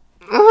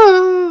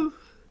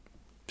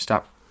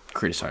 Stop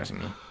criticizing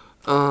me.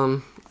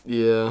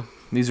 Yeah.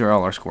 These are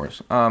all our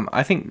scores.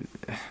 I think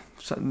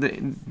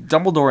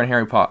Dumbledore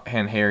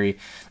and Harry.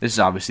 This is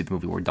obviously the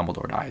movie where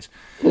Dumbledore dies.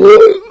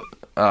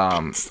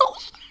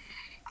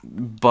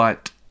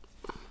 But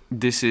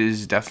this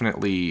is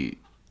definitely,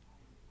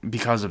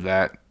 because of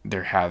that,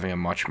 they're having a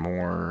much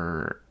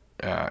more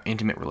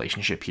intimate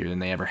relationship here than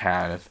they ever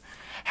had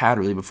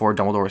really before.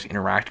 Dumbledore was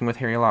interacting with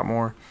Harry a lot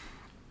more.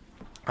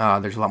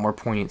 There's a lot more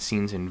poignant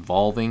scenes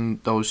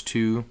involving those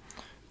two.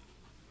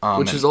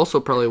 Which is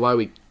also probably why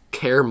we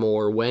care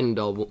more when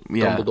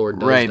Dumbledore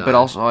does right, die. but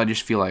also I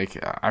just feel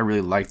like I really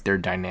like their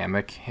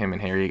dynamic, him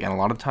and Harry, and a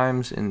lot of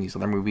times in these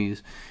other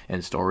movies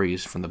and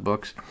stories from the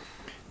books,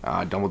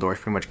 Dumbledore is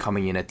pretty much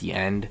coming in at the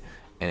end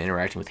and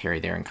interacting with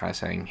Harry there and kind of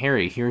saying,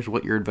 Harry, here's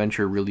what your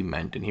adventure really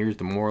meant, and here's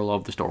the moral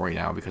of the story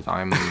now because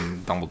I'm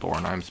Dumbledore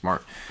and I'm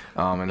smart.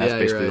 And that's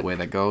basically the way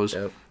that goes.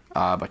 Yep.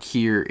 But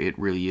here it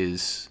really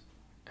is,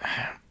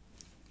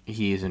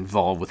 he is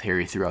involved with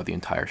Harry throughout the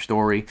entire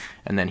story,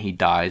 and then he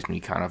dies and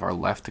we kind of are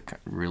left to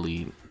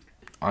really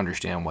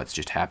understand what's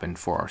just happened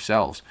for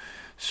ourselves.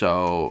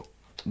 So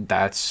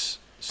that's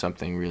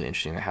something really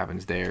interesting that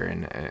happens there,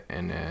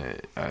 and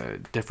a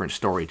different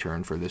story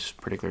turn for this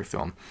particular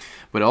film.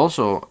 But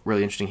also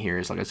really interesting here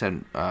is, like I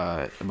said,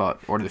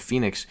 about Order of the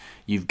Phoenix,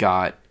 you've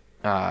got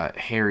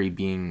Harry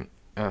being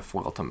a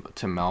foil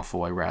to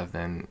Malfoy rather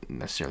than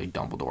necessarily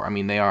Dumbledore. I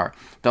mean, they are.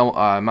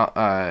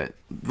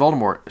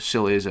 Voldemort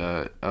still is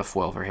a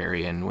foil for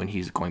Harry, and when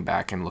he's going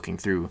back and looking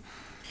through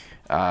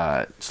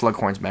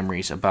Slughorn's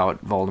memories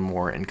about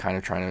Voldemort and kind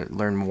of trying to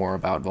learn more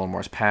about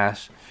Voldemort's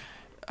past,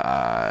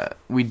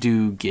 we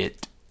do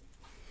get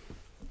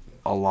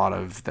a lot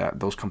of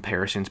those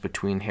comparisons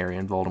between Harry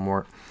and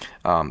Voldemort,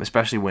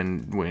 especially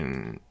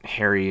when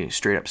Harry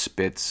straight up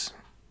spits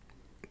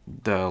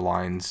the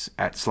lines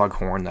at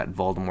Slughorn that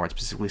Voldemort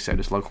specifically said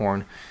to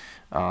Slughorn.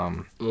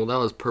 Well, that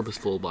was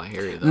purposeful by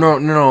Harry, though.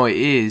 No, it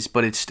is,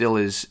 but it still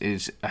is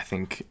I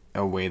think,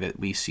 a way that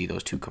we see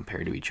those two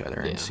compared to each other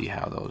and see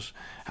how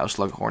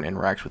Slughorn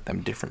interacts with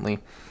them differently.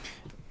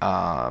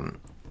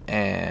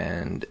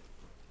 And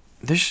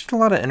there's just a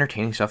lot of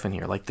entertaining stuff in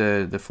here, like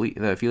the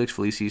Felix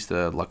Felicis,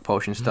 the luck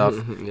potion stuff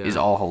is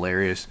all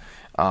hilarious,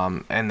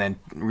 and then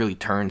really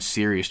turns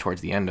serious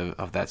towards the end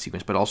of that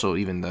sequence. But also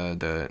even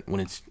the when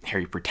it's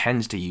Harry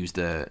pretends to use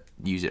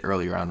it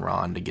earlier on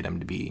Ron to get him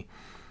to be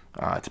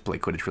to play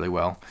Quidditch really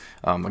well.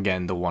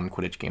 Again, the one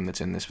Quidditch game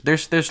that's in this.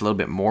 There's a little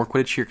bit more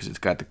Quidditch here because it's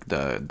got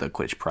the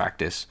Quidditch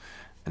practice,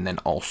 and then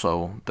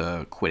also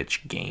the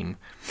Quidditch game.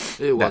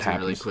 It wasn't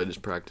really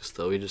Quidditch practice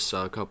though. We just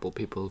saw a couple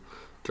people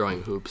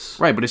throwing hoops.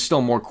 Right, but it's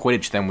still more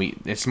Quidditch than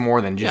It's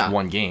more than just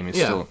one game. It's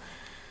still.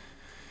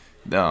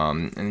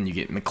 And then you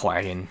get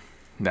McLagan.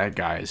 That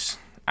guy's.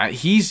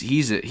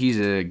 He's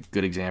a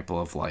good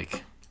example of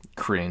like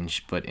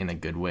cringe, but in a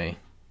good way.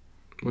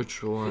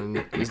 Which one?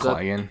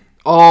 McLagan.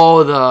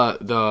 Oh,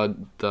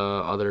 the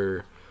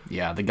other.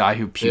 Yeah, the guy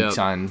who pukes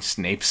on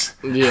Snape's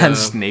on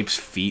Snape's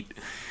feet.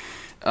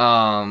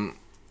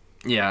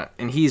 Yeah,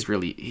 and he's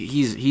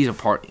a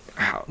part.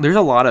 There's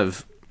a lot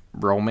of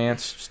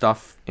romance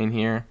stuff in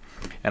here,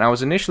 and I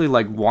was initially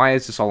like, why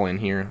is this all in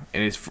here?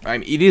 And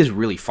it is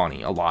really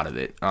funny, a lot of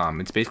it.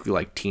 It's basically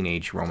like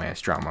teenage romance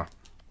drama.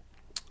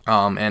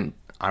 And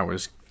I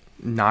was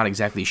not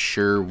exactly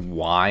sure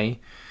why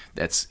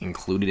that's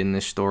included in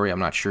this story. I'm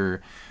not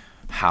sure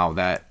how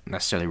that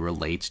necessarily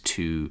relates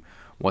to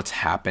what's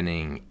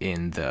happening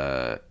in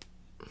the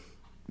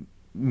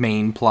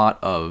main plot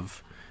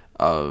of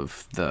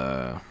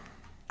the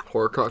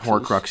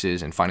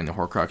Horcruxes and finding the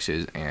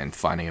Horcruxes and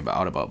finding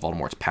out about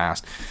Voldemort's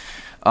past.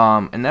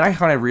 And then I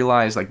kind of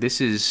realized, like,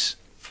 this is...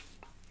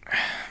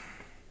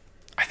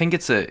 I think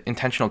it's an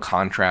intentional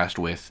contrast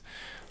with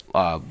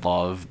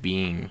love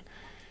being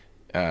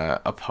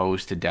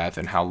opposed to death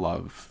and how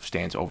love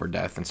stands over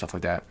death and stuff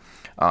like that.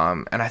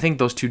 And I think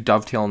those two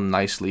dovetail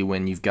nicely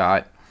when you've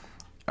got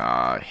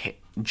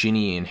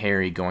Ginny and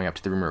Harry going up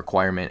to the room of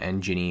requirement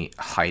and Ginny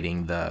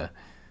hiding the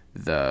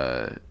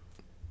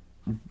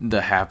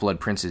Half-Blood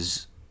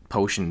Prince's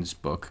potions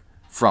book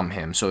from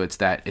him. So it's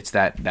that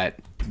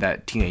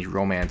teenage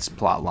romance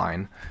plot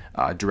line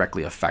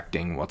directly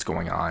affecting what's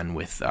going on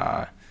with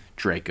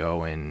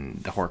Draco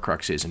and the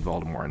Horcruxes and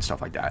Voldemort and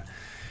stuff like that.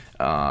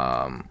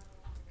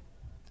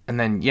 And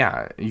then,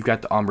 you've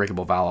got the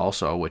Unbreakable Vow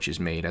also, which is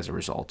made as a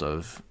result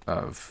of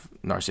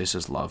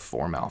Narcissa's love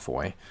for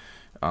Malfoy.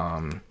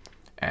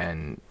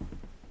 And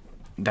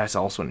that's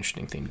also an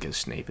interesting thing because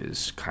Snape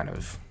is kind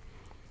of...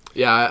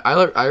 Yeah,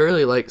 I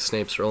really like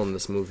Snape's role in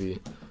this movie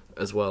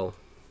as well.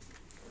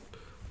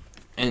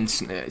 And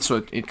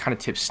so it kind of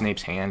tips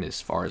Snape's hand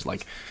as far as,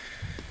 like...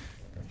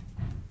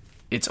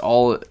 It's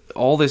all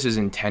this is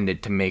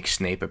intended to make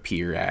Snape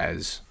appear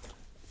as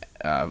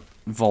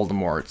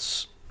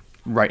Voldemort's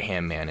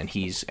right-hand man, and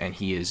he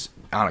is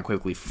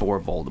unequivocally for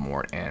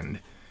Voldemort and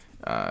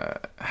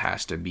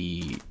has to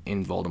be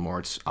in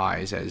Voldemort's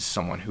eyes as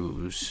someone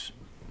who's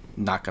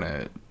not going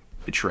to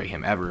betray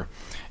him ever.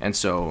 And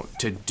so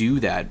to do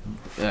that,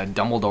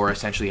 Dumbledore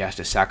essentially has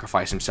to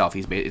sacrifice himself.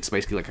 It's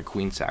basically like a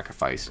queen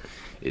sacrifice,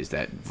 is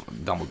that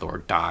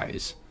Dumbledore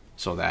dies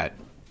so that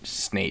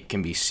Snape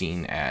can be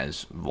seen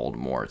as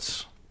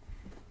Voldemort's,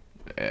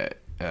 and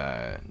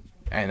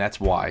that's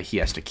why he's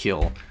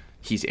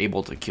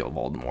able to kill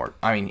Voldemort.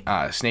 I mean,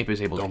 Snape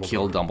is able to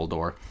kill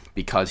Dumbledore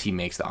because he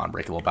makes the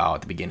unbreakable vow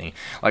at the beginning.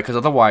 Like, because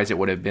otherwise it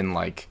would have been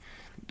like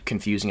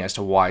confusing as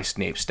to why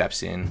Snape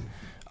steps in.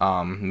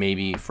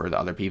 Maybe for the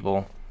other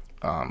people,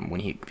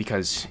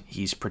 because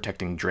he's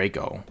protecting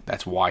Draco.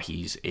 That's why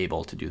he's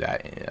able to do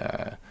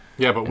that.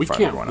 But we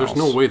can't. There's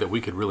no way that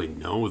we could really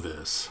know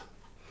this.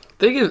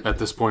 At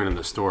this point in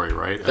the story,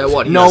 right?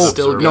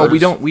 We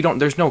don't.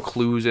 There's no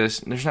clues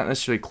there's not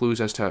necessarily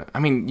clues as to. I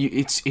mean,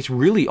 it's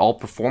really all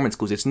performance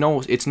clues. It's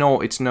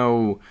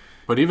no.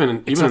 But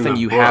even something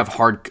you have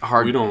hard.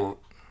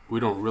 We're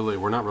not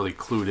really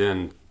clued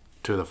in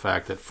to the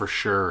fact that for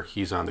sure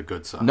he's on the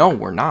good side. No,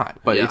 we're not.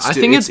 But it's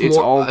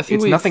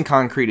nothing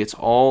concrete. It's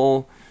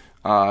all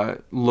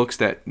looks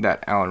that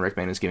Alan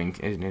Rickman is giving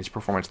in his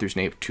performance through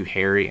Snape to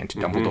Harry and to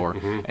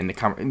Dumbledore.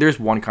 And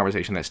there's one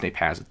conversation that Snape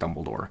has with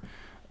Dumbledore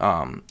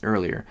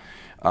earlier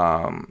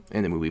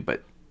in the movie,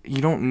 but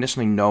you don't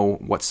necessarily know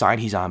what side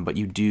he's on, but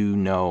you do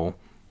know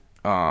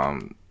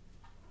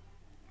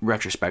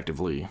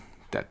retrospectively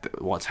that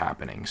what's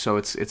happening. So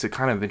it's a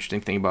kind of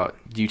interesting thing about,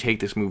 do you take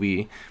this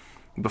movie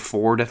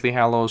before Deathly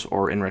Hallows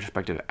or in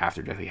retrospective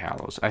after Deathly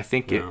Hallows? I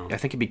think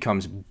it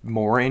becomes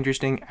more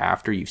interesting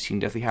after you've seen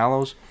Deathly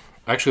Hallows.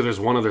 Actually, there's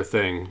one other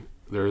thing.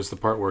 There's the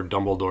part where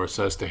Dumbledore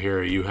says to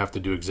Harry, "You have to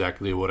do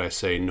exactly what I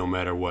say, no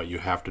matter what. You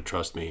have to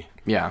trust me."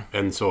 Yeah.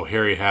 And so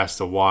Harry has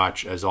to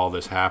watch as all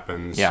this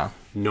happens,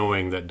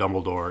 knowing that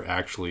Dumbledore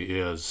actually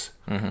is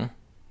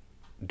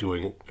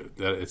doing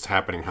that. It's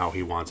happening how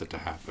he wants it to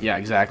happen. Yeah,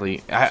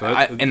 exactly.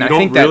 I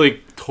don't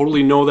really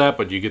totally know that,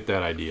 but you get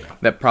that idea.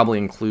 That probably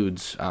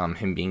includes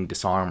him being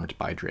disarmed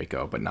by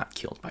Draco, but not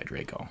killed by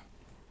Draco.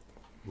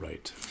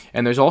 Right.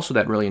 And there's also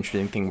that really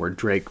interesting thing where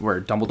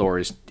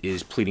Dumbledore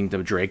is pleading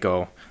to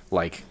Draco,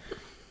 like,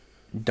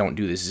 don't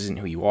do this isn't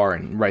who you are.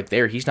 And right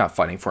there, he's not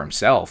fighting for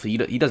himself. He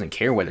doesn't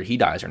care whether he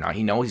dies or not.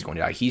 He knows he's going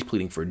to die. He's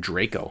pleading for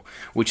Draco,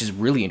 which is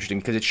really interesting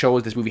because it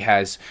shows the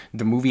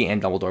movie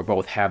and Dumbledore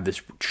both have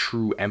this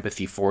true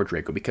empathy for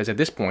Draco, because at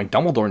this point,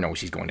 Dumbledore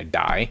knows he's going to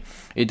die.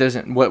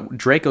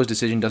 Draco's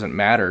decision doesn't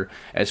matter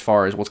as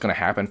far as what's going to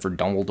happen for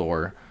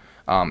Dumbledore.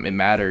 It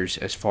matters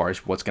as far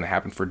as what's going to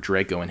happen for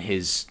Draco and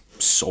his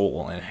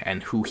soul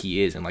and who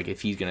he is, and like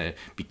if he's gonna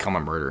become a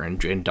murderer, and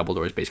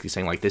Dumbledore is basically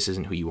saying like this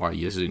isn't who you are,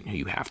 this isn't who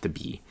you have to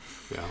be.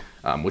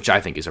 Which I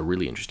think is a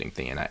really interesting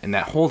thing, and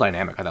that whole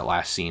dynamic of that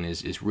last scene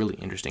is really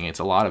interesting. It's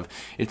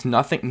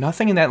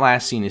nothing in that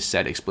last scene is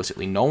said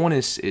explicitly. No one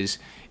is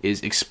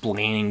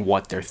explaining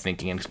what they're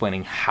thinking and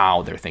explaining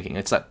how they're thinking.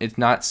 It's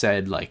not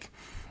said like,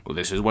 well,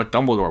 this is what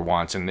Dumbledore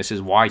wants and this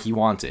is why he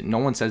wants it. No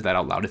one says that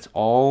out loud. It's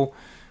all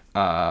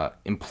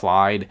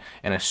implied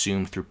and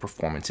assumed through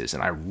performances,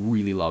 and I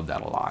really love that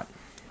a lot.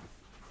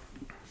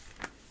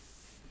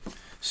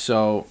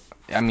 So,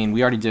 I mean,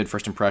 we already did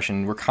first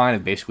impression. We're kind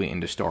of basically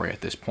into story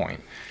at this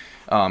point.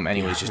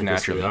 Anyways, just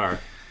naturally. We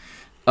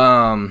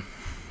are.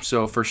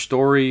 So for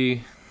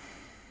story,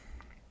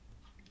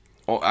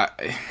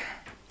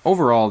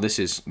 overall, this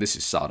is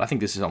solid. I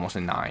think this is almost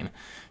a 9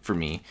 for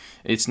me.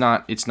 It's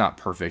not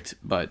perfect,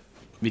 but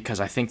because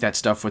I think that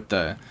stuff with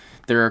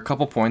there are a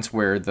couple points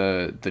where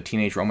the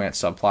teenage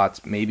romance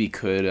subplots maybe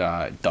could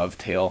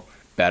dovetail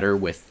better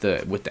with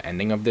the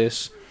ending of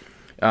this,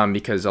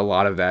 because a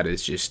lot of that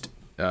is just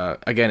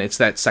again, it's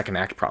that second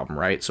act problem,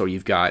 right? So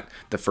you've got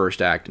the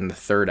first act and the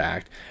third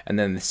act, and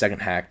then the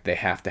second act they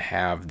have to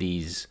have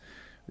these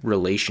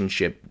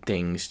relationship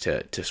things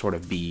to sort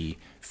of be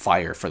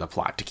fire for the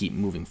plot to keep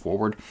moving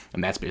forward,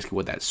 and that's basically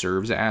what that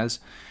serves as.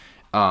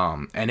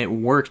 And it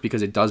works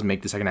because it does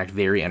make the second act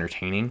very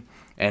entertaining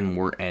and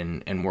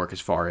work as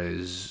far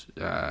as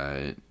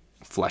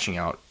fleshing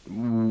out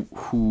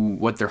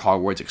what their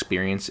Hogwarts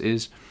experience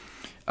is.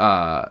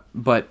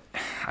 But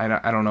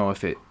I don't know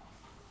if it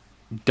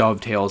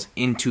dovetails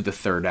into the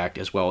third act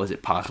as well as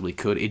it possibly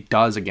could. It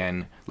does,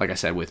 again, like I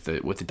said, with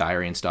the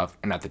diary and stuff,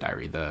 or not the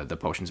diary, the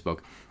potions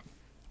book.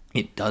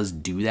 It does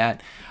do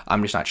that.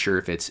 I'm just not sure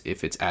if it's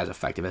as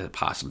effective as it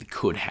possibly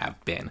could have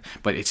been,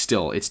 but it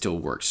still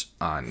works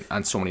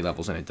on so many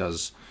levels, and it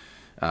does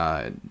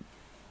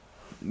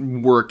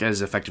work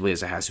as effectively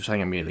as it has to. So I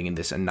think I'm giving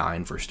this a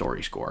 9 for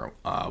story score.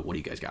 What do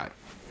you guys got?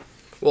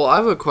 Well, I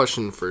have a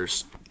question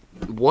first.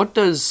 What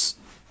does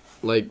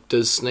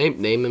Snape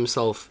name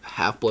himself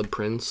Half-Blood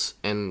Prince,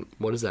 and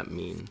what does that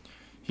mean?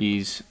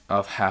 He's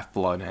of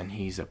half-blood, and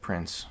he's a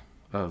prince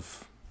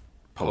of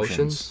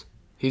potions.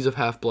 He's of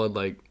half-blood,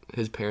 like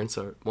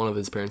one of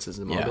his parents is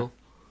a muggle. Yeah.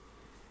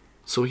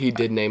 So he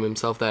did name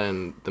himself that,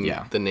 and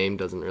the name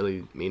doesn't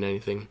really mean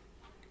anything.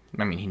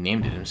 I mean, he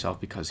named it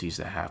himself because he's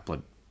the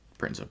half-blood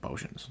prince of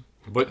potions.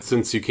 But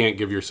since you can't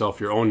give yourself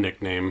your own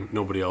nickname,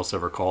 nobody else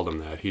ever called him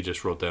that. He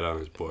just wrote that on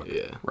his book.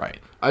 Yeah. Right.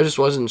 I just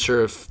wasn't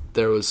sure if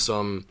there was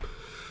some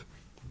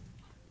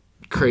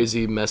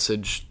crazy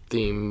message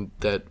theme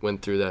that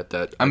went through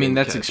that I mean,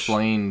 that's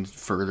explained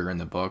further in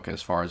the book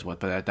as far as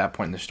but at that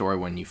point in the story,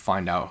 when you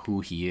find out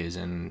who he is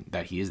and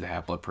that he is the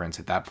Half-Blood Prince,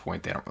 at that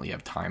point they don't really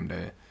have time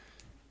to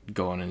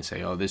go in and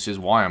say, oh, this is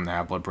why I'm the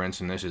Half-Blood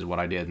Prince and this is what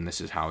I did and this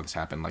is how this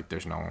happened. Like,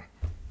 there's no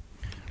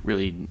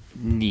really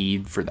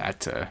need for that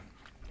to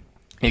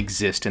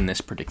exist in this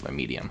particular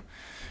medium.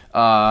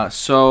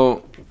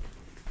 So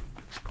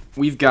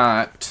we've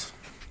got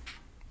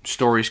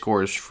story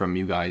scores from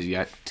you guys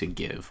yet to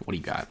give. What do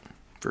you got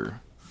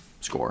for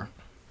score?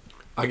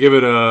 I give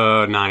it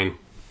a 9.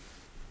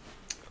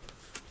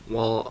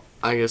 Well,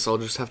 I guess I'll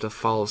just have to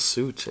follow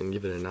suit and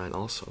give it a 9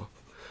 also.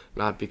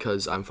 Not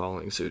because I'm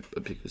following suit,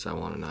 but because I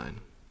want a 9.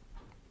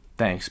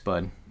 Thanks,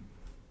 bud.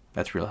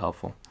 That's real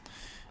helpful.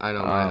 I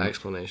know my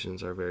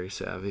explanations are very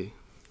savvy.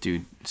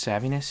 Dude,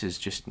 savviness is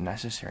just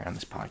necessary on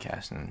this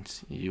podcast, and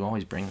you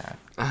always bring that.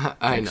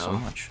 I know. Thanks so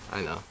much.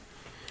 I know.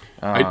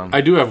 I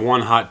do have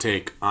one hot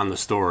take on the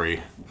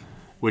story,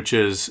 which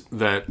is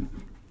that...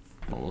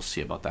 Well, we'll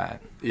see about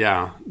that.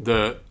 Yeah,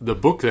 the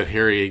book that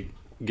Harry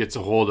gets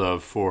a hold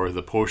of for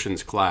the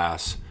potions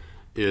class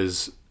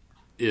is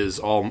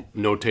all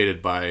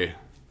notated by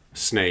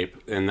Snape,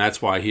 and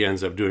that's why he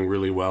ends up doing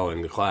really well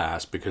in the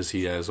class, because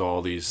he has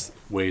all these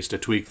ways to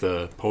tweak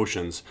the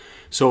potions.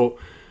 So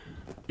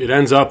it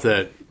ends up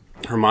that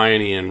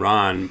Hermione and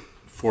Ron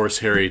force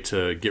Harry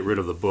to get rid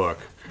of the book,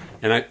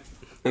 and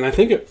I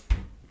think it...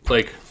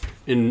 Like,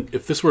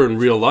 if this were in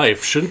real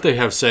life, shouldn't they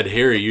have said,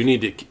 Harry, you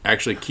need to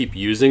actually keep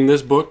using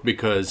this book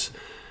because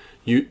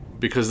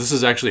this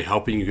is actually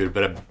helping you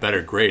get a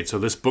better grade. So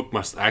this book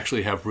must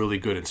actually have really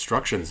good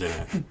instructions in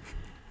it.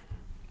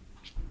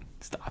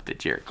 Stop it,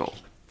 Jericho.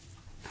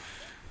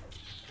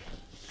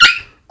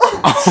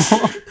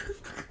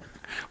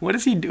 What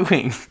is he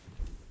doing?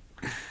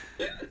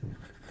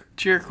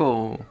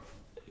 Jericho.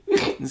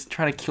 He's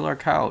trying to kill our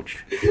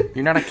couch.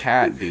 You're not a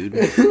cat, dude.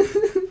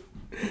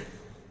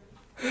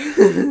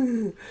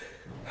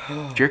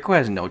 Jericho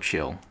has no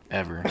chill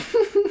ever.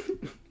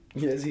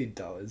 Yes, he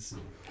does.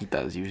 He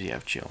does usually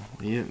have chill.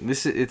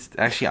 It's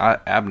actually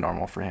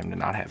abnormal for him to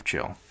not have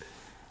chill.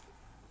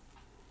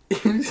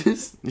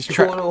 He's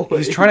going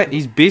away.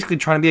 He's basically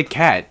trying to be a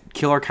cat,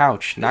 kill our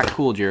couch. Not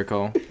cool,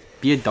 Jericho.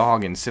 Be a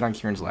dog and sit on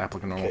Kieran's lap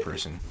like a normal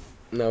person.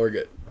 No, we're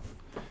good.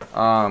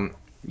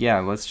 Yeah,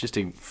 let's just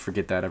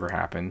forget that ever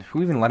happened.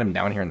 Who even let him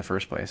down here in the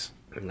first place?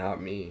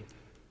 Not me.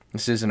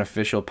 This is an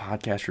official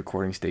podcast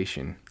recording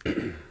station.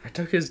 I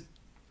took his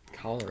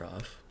collar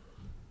off.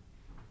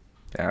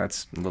 Yeah,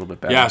 that's a little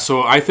bit better. Yeah,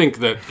 so I think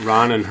that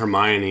Ron and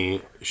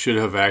Hermione should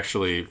have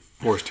actually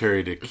forced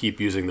Harry to keep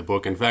using the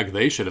book. In fact,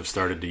 they should have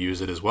started to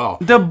use it as well.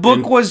 The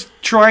book was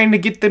trying to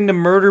get them to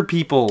murder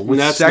people with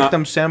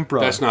Sectum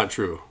Sempra. That's not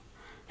true.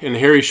 And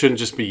Harry shouldn't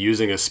just be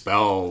using a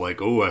spell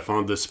like, oh, I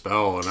found this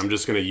spell, and I'm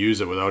just going to use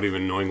it without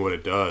even knowing what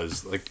it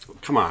does. Like,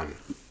 come on.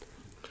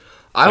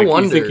 I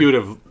wonder. You think you would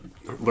have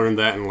learned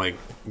that in, like,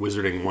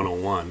 Wizarding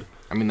 101.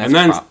 I mean,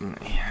 that's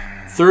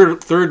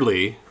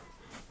thirdly,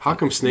 how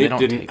come Snape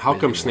didn't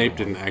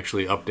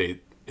actually update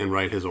and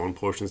write his own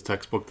potions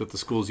textbook that the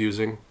school's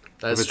using?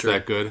 That's if it's true.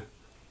 that good?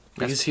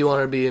 Because he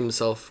wanted to be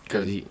himself.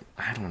 I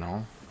don't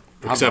know.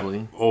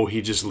 Probably. Except,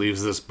 he just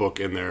leaves this book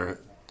in there,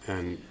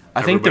 and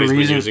I think the everybody's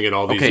reason been using it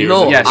all these years.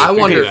 No, yes, I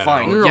wonder.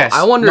 fine. No, Yes,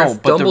 I wonder no,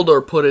 if but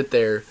Dumbledore put it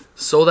there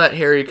so that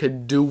Harry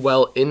could do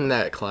well in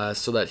that class,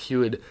 so that he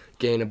would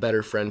gain a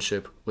better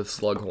friendship with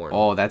Slughorn.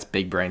 Oh, that's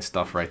big brain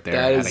stuff right there.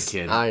 That as is, a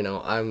kid. I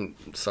know. I'm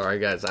sorry,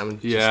 guys. I'm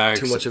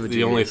just too much of a genius.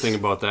 The only thing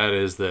about that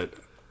is that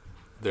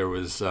there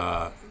was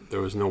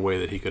no way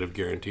that he could have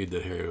guaranteed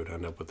that Harry would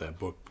end up with that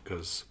book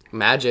because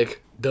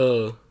magic.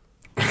 Duh.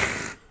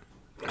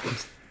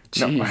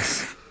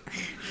 Jeez.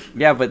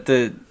 Yeah, but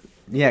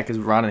because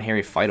Ron and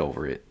Harry fight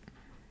over it.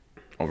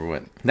 Over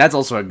what? That's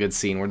also a good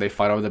scene where they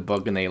fight over the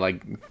book and they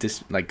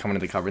come into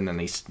the cover and then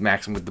they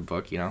smack him with the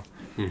book. You know,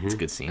 it's a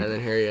good scene. And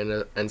then Harry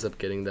ends up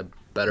getting the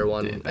better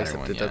one,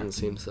 except it doesn't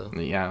seem so.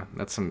 Yeah,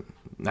 that's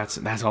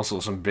also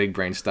some big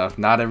brain stuff.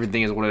 Not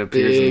everything is what it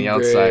appears on the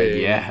outside.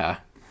 Yeah.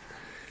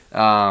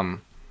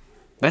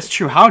 That's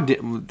true.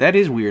 That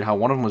is weird how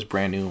one of them was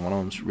brand new and one of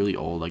them's really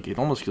old. Like, it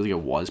almost feels like it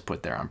was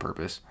put there on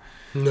purpose.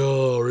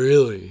 No,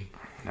 really.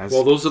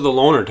 Well, those are the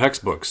loner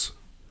textbooks.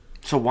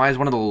 So why is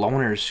one of the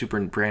loners super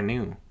brand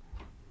new?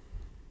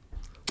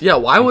 Yeah,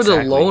 why would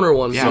the loner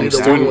one be the one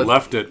student with...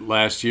 left it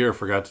last year,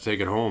 forgot to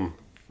take it home.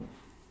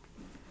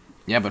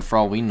 Yeah, but for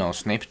all we know,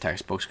 Snape's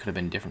textbooks could have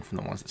been different from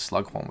the ones that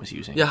Slughorn was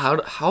using. Yeah, how?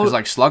 Because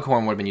like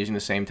Slughorn would have been using the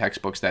same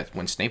textbooks that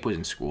when Snape was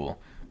in school,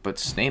 but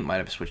Snape might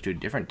have switched to a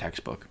different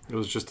textbook. It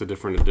was just a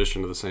different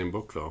edition of the same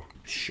book, though.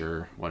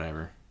 Sure,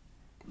 whatever.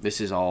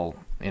 This is all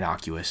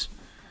innocuous.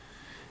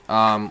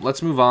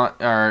 Let's move on.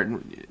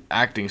 Our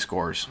acting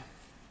scores.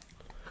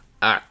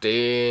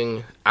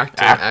 Acting.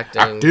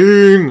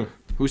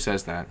 Who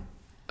says that?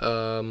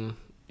 You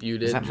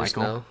did. Is that just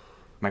Michael? now.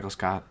 Michael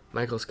Scott.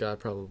 Michael Scott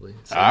probably.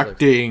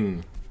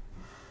 Acting.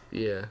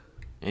 Yeah.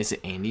 Is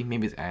it Andy?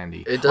 Maybe it's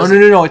Andy.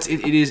 No.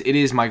 It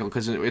is Michael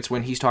because it's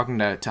when he's talking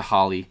to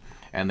Holly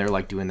and they're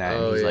like doing that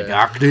and he's like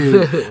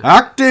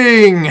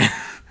acting.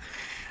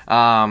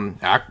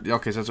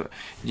 Okay, so that's what,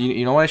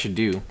 you know what I should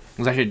do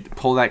is I should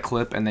pull that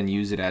clip and then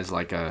use it as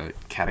like a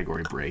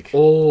category break.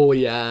 Oh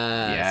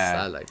yes,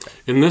 I like that.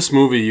 In this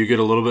movie, you get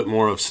a little bit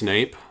more of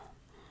Snape,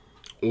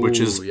 which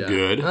is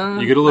good.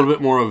 You get a little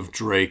bit more of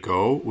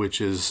Draco,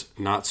 which is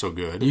not so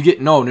good. You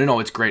get no,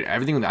 it's great. I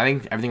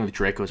think everything with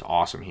Draco is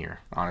awesome here.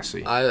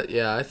 Honestly,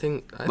 I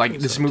think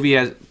this movie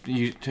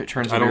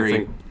turns a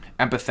very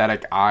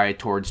empathetic eye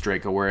towards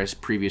Draco, whereas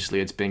previously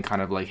it's been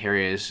kind of like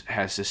Harry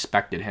has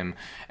suspected him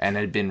and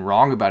had been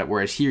wrong about it,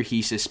 whereas here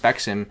he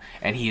suspects him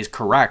and he is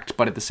correct,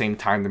 but at the same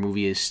time the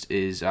movie is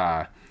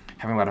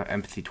having a lot of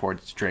empathy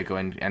towards Draco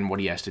and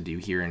what he has to do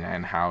here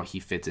and how he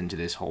fits into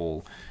this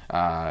whole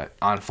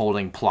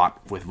unfolding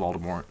plot with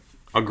Voldemort.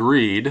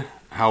 Agreed.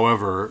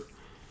 However,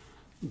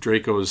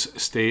 Draco's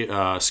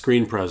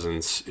screen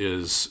presence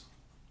is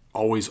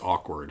always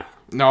awkward.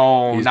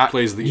 No, he not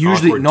plays the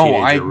usually. Awkward No,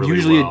 teenager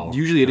really well,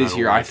 usually it is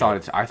here. Like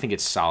I think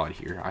it's solid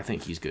here. I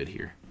think he's good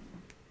here.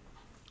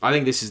 I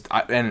think this is,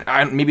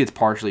 maybe it's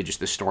partially just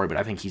the story, but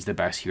I think he's the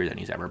best here than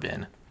he's ever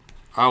been.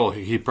 Oh,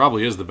 he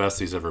probably is the best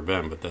he's ever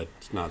been, but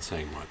that's not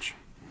saying much.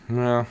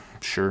 Yeah,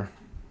 sure,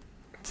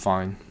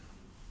 fine.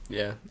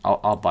 Yeah,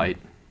 I'll bite,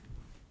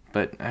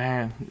 but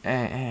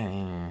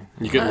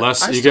you get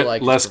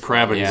less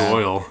Crab and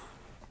Goyle.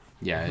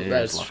 Yeah, it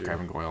is less Crab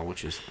and Goyle,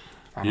 which is.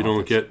 You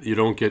don't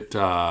get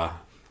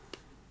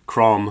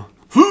Crumb.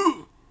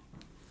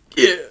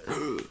 Yeah.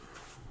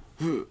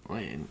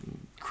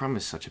 Crumb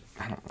is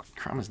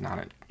Crumb is not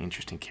an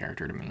interesting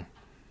character to me.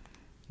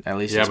 At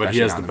least, but he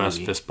has the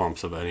best fist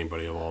bumps of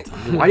anybody of all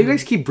time. Why do you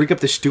guys keep bringing up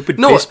the stupid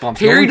fist bumps?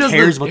 Harry does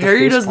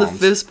the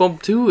fist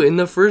bump too in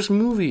the first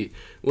movie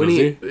when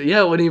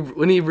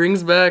he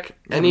brings back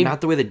not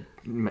the way that.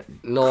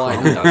 No, I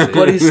know,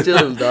 but he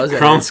still does it.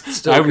 Crumb,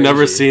 I've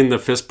never seen the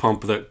fist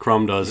pump that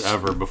Crumb does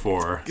ever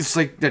before. It's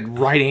like that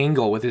right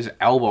angle with his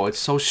elbow. It's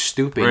so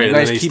stupid. Right, you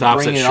guys keep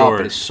bringing it up,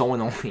 and it's so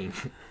annoying.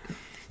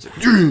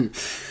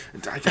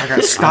 I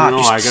gotta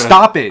stop.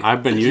 Stop it.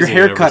 I've been using your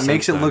haircut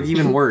makes it look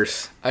even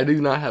worse. I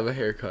do not have a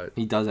haircut.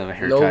 He does have a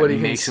haircut. He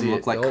makes him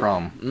look like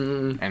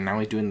Crumb. And now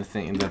he's doing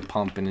the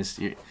pump,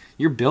 and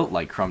you're built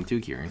like Crumb too,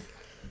 Kieran.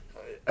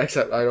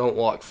 Except I don't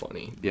walk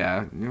funny.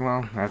 Yeah,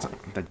 well, that's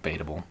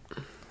debatable.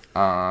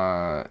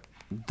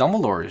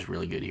 Dumbledore is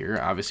really good here.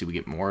 Obviously, we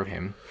get more of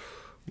him.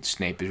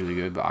 Snape is really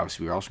good, but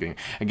obviously we're also getting...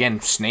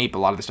 Again, Snape, a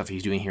lot of the stuff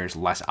he's doing here is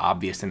less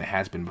obvious than it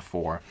has been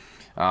before,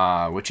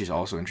 which is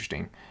also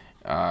interesting.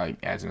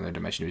 adds another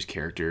dimension to his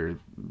character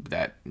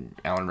that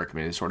Alan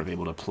Rickman is sort of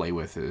able to play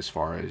with as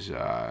far as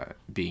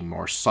being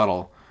more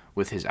subtle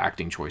with his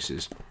acting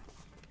choices.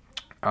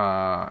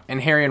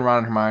 And Harry and Ron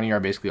and Hermione are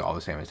basically all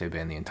the same as they've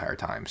been the entire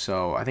time.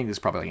 So I think this is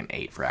probably like an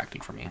 8 for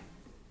acting for me.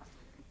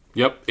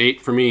 Yep,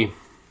 8 for me.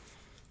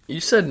 You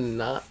said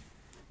not.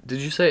 Did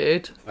you say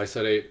 8? I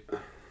said 8.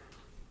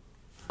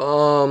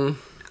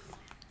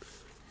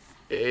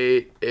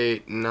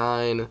 8,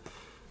 9.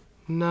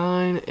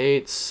 9,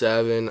 8,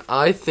 7.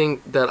 I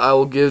think that I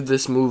will give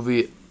this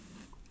movie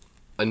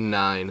a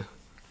 9.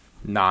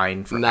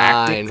 9 for 9.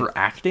 acting? For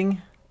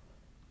acting?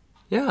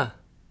 Yeah.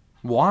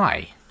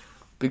 Why?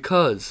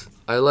 Because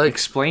I like...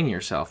 Explain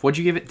yourself. What'd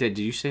you give it? Did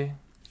you say?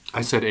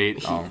 I said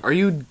 8. Are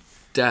you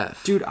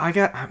deaf? Dude, I've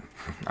got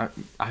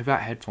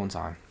headphones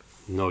on.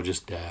 No,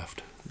 just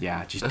daft.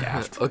 Yeah, just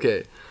daft.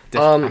 Okay.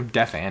 I'm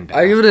deaf and daft.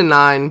 I give it a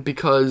 9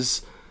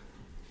 because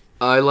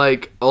I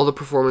like all the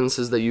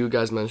performances that you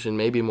guys mentioned.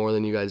 Maybe more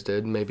than you guys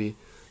did. Maybe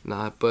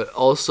not. But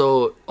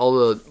also all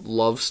the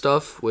love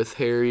stuff with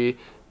Harry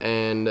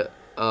and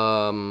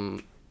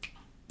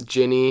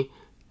Ginny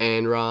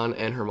and Ron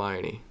and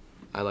Hermione.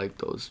 I like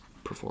those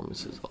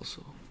performances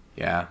also.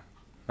 Yeah,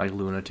 like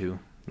Luna too.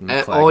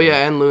 And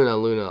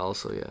Luna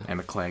also, yeah. And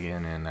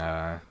McLagan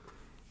and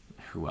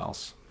who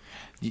else?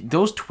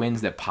 Those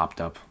twins that popped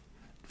up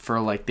for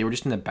like they were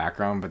just in the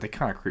background, but they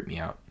kind of creeped me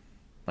out.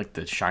 Like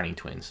the Shining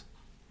twins.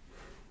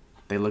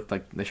 They looked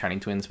like the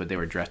Shining twins, but they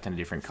were dressed in a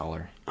different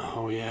color.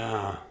 Oh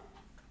yeah.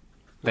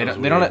 They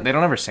don't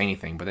ever say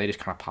anything, but they just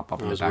kind of pop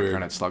up in the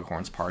background at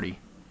Slughorn's party.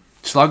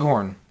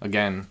 Slughorn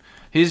again.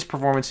 His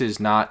performance is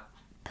not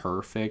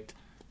perfect.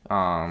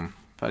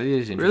 But it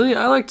is interesting. Really?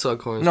 I like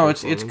Slughorn's No,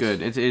 it's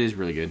good. It is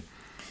really good.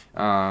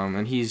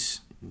 And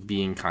he's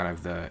being kind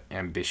of the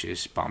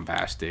ambitious,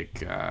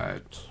 bombastic,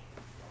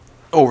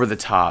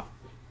 over-the-top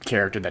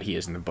character that he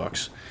is in the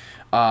books.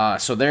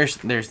 So there's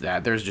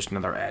that. There's just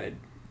another added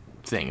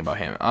thing about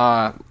him.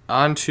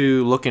 On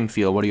to look and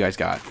feel. What do you guys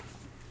got?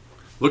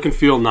 Look and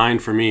feel 9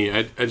 for me.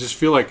 I just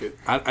feel like,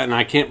 and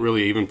I can't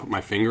really even put my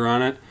finger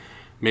on it.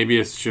 Maybe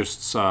it's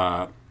just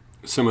some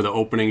of the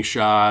opening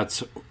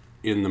shots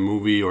in the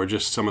movie or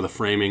just some of the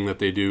framing that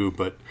they do,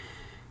 but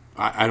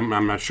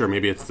I'm not sure.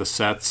 Maybe it's the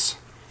sets,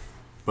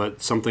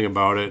 but something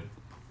about it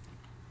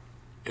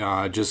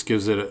just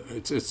gives it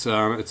it's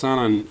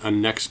on a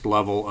next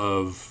level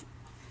of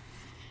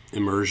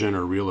immersion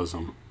or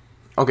realism.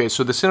 Okay,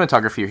 so the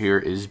cinematography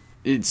here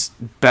it's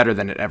better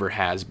than it ever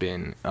has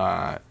been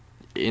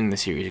in the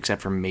series,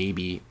 except for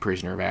maybe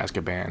Prisoner of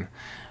Azkaban.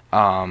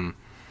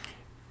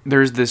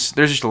 There's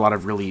just a lot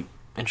of really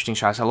interesting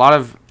shots. A lot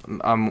of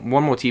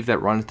one motif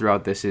that runs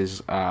throughout this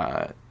is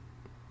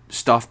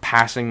stuff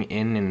passing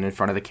in and in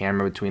front of the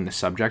camera between the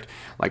subject.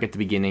 Like at the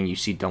beginning, you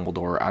see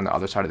Dumbledore on the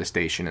other side of the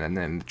station, and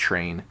then the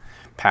train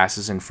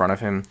passes in front of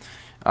him.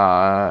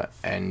 And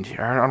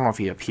I don't know if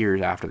he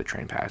appears after the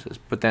train passes,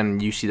 but then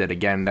you see that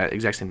again. That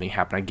exact same thing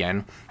happen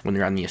again when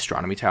they're on the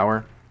astronomy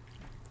tower,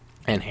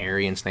 and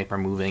Harry and Snape are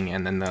moving,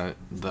 and then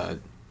the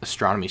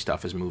astronomy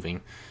stuff is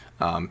moving,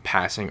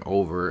 passing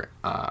over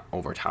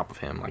top of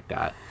him like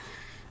that.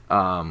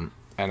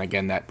 And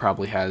again, that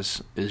probably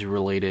is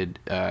related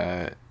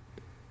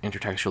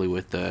intertextually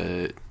with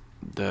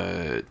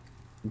the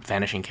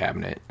Vanishing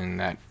Cabinet and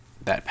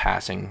that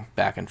passing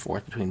back and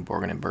forth between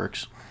Borgin and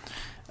Burks.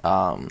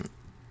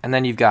 And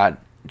then you've got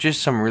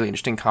just some really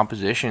interesting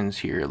compositions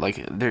here.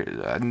 Like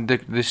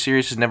the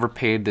series has never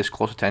paid this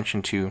close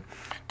attention to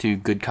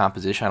good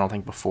composition, I don't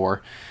think,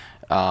 before.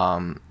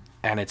 And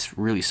it's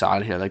really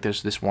solid here. Like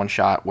there's this one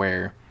shot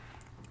where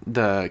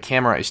the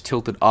camera is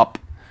tilted up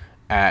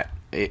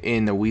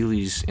in the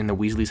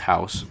Weasley's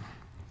house,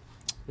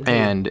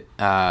 and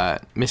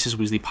Mrs.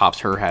 Weasley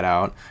pops her head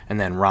out, and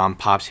then Ron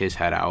pops his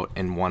head out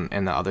in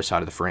the other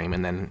side of the frame,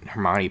 and then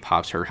Hermione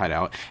pops her head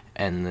out,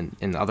 and then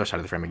in the other side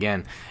of the frame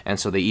again, and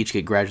so they each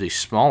get gradually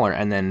smaller,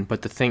 and then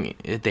but the thing,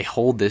 they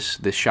hold this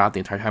shot the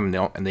entire time,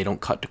 and they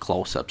don't cut to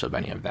close-ups of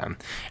any of them,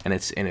 and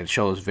it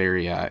shows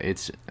very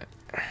it's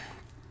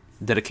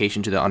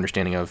dedication to the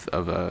understanding of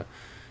a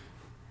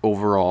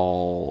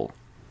overall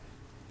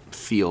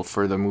feel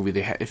for the movie.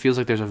 It feels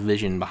like there's a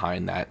vision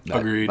behind that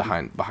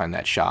behind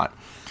that shot.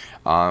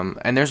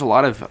 And there's a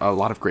lot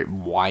of great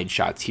wide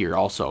shots here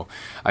also.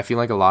 I feel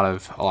like a lot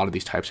of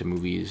these types of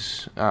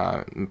movies,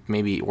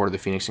 maybe Order of the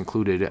Phoenix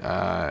included,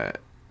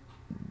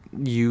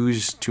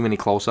 use too many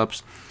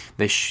close-ups.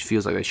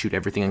 Feels like they shoot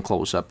everything in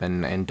close-up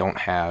and don't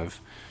have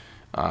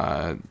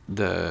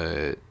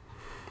the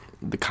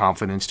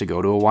confidence to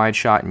go to a wide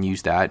shot and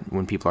use that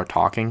when people are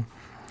talking.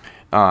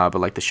 But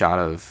like the shot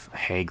of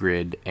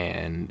Hagrid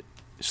and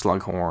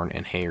Slughorn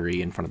and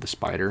Harry in front of the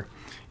spider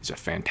is a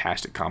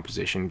fantastic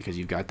composition because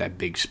you've got that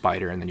big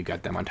spider and then you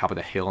got them on top of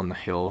the hill, and the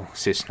hill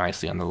sits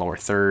nicely on the lower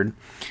third.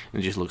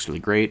 And it just looks really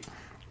great.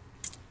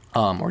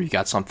 Or you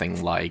got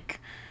something like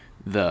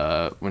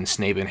when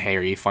Snape and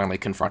Harry finally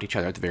confront each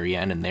other at the very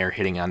end, and they're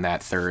hitting on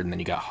that third, and then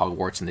you got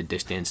Hogwarts in the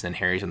distance, and then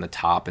Harry's on the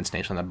top and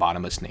Snape's on the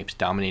bottom, but Snape's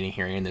dominating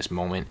Harry in this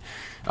moment.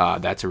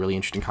 That's a really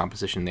interesting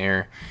composition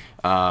there.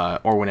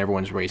 Or when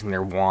everyone's raising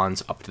their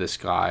wands up to the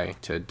sky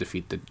to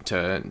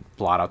to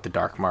blot out the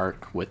dark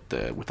mark with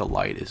the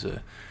light is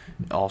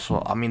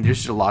also. I mean, there's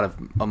just a lot of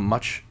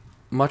much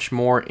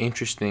more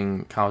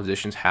interesting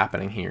compositions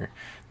happening here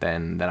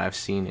than I've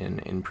seen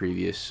in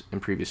previous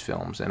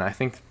films, and I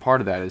think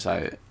part of that is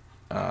I've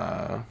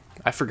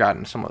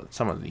forgotten some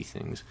of these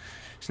things.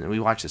 So we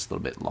watched this a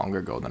little bit longer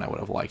ago than I would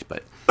have liked,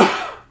 but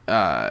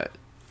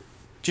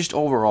just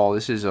overall,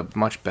 this is a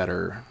much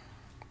better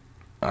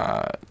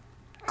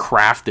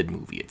crafted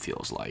movie. It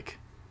feels like.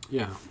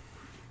 Yeah.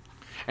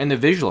 And the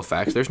visual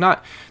effects, there's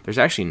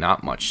actually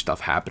not much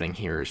stuff happening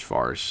here as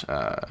far as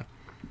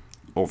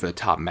over the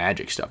top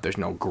magic stuff. There's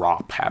no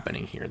grop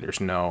happening here. There's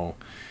no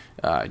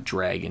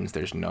dragons.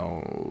 There's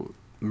no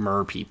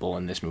mer people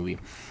in this movie.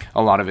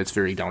 A lot of it's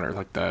very down there,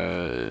 like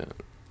the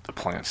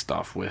plant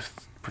stuff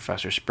with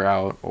Professor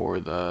Sprout, or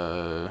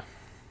when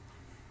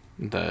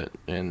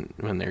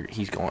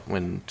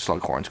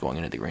Slughorn's going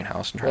into the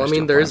greenhouse and trying to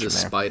steal there's a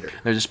plants from spider. there.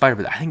 There's a spider,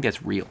 but I think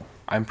that's real.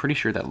 I'm pretty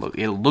sure that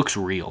it looks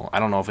real. I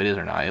don't know if it is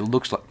or not. It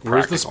looks like practical.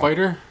 Where's the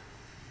spider?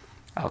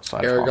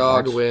 Outside of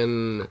Aragog Hogwarts.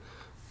 when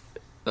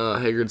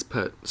Hagrid's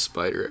pet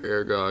spider,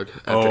 Aragog,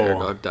 after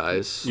Aragog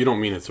dies. You don't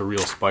mean it's a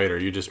real spider.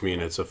 You just mean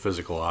it's a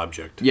physical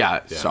object.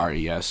 Yeah. Sorry,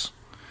 yes.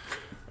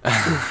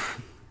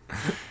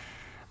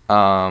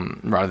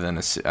 Rather than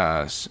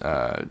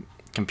a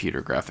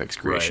computer graphics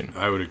creation.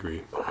 Right, I would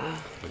agree. I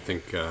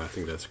think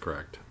that's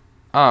correct.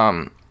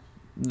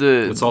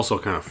 It's also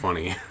kind of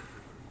funny.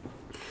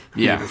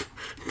 Yeah.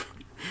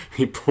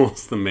 He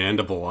pulls the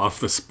mandible off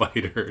the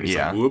spider. And he's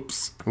like,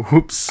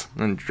 whoops,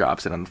 and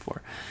drops it on the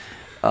floor.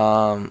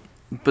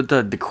 But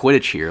the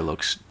Quidditch here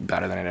looks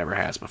better than it ever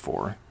has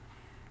before.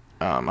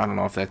 I don't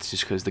know if that's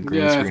just because the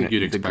green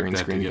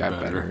screen got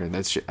better.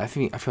 I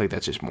feel like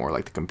that's just more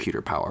like the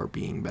computer power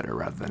being better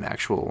rather than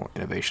actual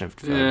innovation of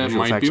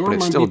visual effects. But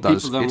it still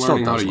does. It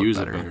still does look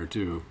better. It better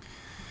too.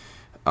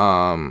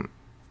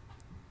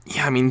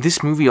 Yeah, I mean,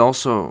 this movie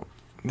also.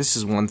 This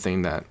is one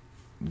thing that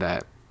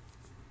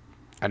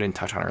I didn't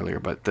touch on earlier,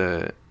 but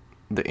the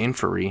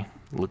infantry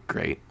look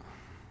great.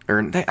 I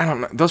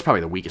don't know. That was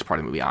probably the weakest part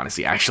of the movie,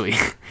 honestly. Actually,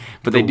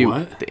 but they do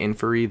what? The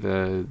infantry.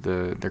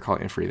 They're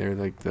called infantry. They're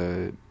like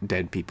the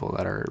dead people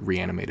that are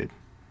reanimated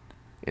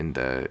when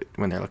they're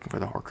looking for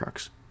the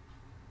Horcrux.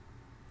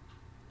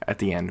 At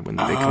the end, when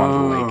they come out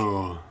of the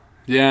lake.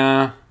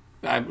 Yeah,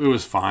 it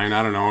was fine.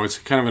 I don't know. It's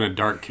kind of in a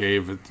dark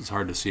cave. It's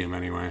hard to see them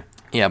anyway.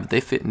 Yeah, but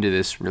they fit into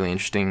this really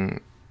interesting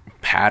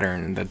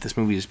pattern that this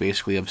movie is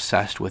basically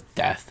obsessed with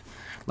death.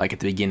 Like at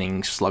the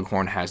beginning,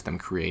 Slughorn has them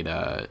create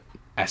a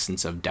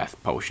essence of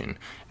death potion,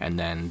 and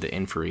then the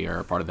infantry are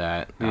a part of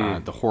that.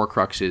 The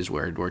Horcruxes,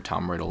 where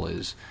Tom Riddle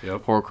is.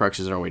 Yep.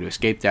 Horcruxes are a way to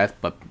escape death,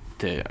 but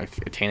to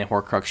attain a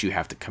Horcrux, you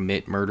have to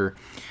commit murder.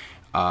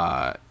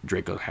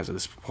 Draco has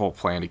this whole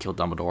plan to kill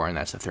Dumbledore, and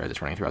that's the thread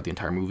that's running throughout the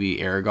entire movie.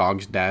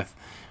 Aragog's death,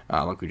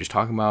 like we were just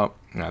talking about,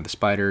 the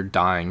spider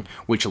dying,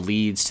 which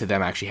leads to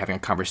them actually having a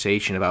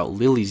conversation about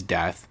Lily's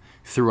death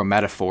through a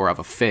metaphor of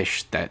a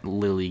fish that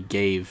Lily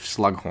gave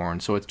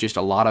Slughorn. So it's just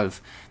a lot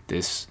of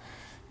these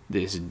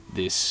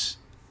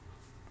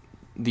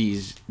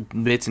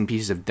bits and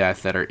pieces of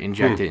death that are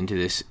injected into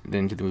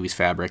the movie's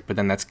fabric, but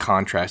then that's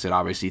contrasted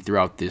obviously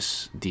throughout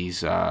these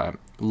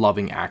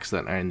loving acts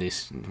that are in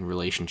this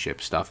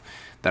relationship stuff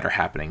that are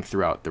happening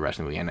throughout the rest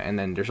of the movie, and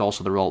then there's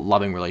also the real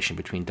loving relation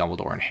between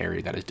Dumbledore and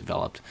Harry that is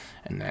developed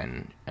and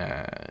then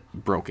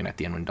broken at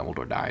the end when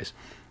Dumbledore dies.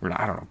 Or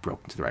not, I don't know if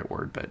broken is the right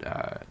word,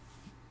 but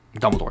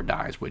Dumbledore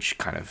dies, which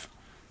kind of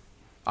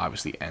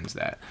obviously ends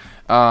that.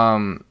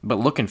 But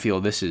look and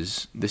feel, this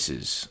is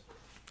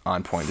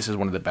on point. This is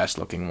one of the best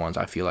looking ones.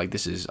 I feel like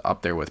this is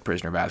up there with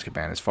Prisoner of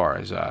Azkaban as far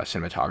as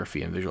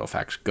cinematography and visual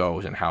effects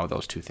goes, and how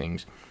those two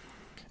things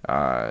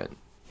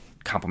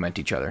complement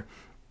each other.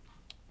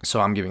 So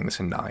I'm giving this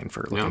a 9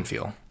 for look and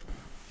feel.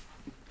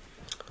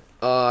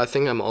 I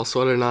think I'm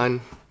also at a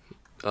 9.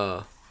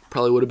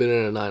 Probably would have been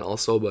at a 9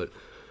 also, but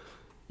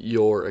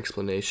your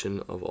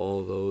explanation of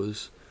all of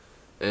those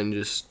and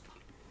just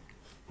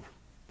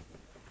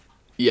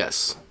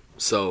yes.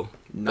 So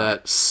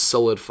that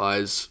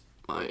solidifies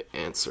my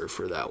answer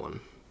for that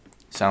one.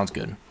 Sounds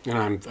good.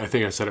 And I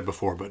think I said it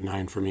before, but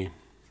 9 for me.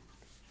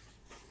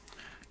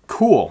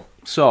 Cool.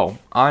 So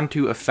on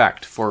to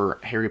effect for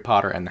Harry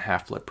Potter and the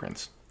Half-Blood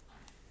Prince.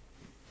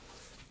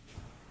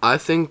 I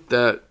think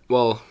that,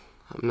 well,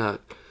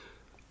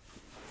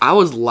 I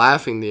was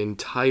laughing the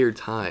entire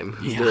time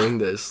during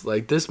this.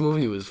 Like, this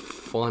movie was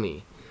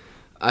funny.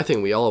 I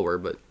think we all were,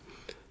 but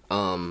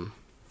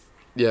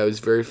yeah, it was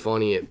very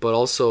funny, but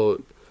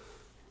also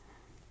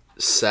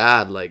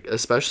sad, like,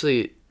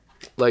 especially,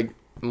 like,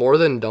 more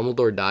than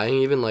Dumbledore dying,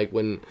 even, like,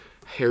 when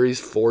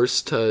Harry's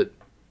forced to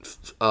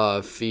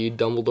feed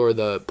Dumbledore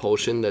the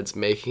potion that's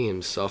making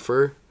him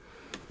suffer.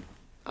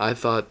 I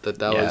thought that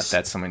was...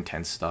 that's some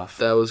intense stuff.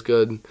 That was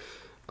good.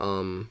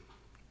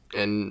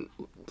 And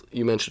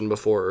you mentioned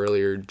before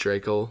earlier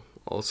Draco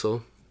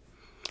also.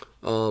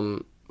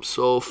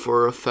 So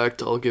for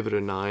effect, I'll give it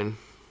a 9.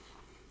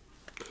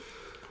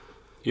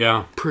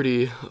 Yeah.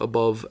 Pretty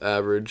above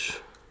average.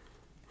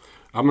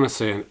 I'm gonna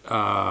say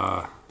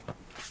a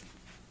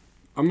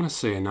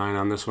 9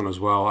 on this one as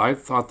well. I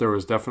thought there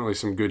was definitely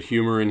some good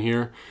humor in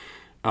here.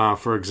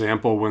 For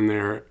example, when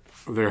they're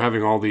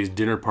having all these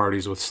dinner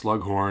parties with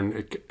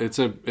Slughorn,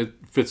 it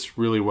fits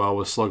really well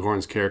with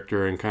Slughorn's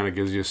character and kind of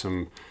gives you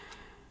some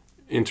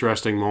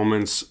interesting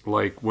moments,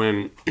 like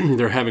when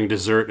they're having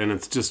dessert and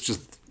it's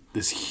just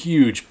this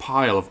huge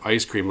pile of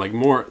ice cream,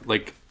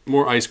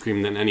 more ice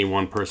cream than any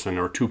one person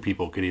or two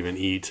people could even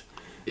eat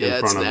in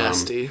front of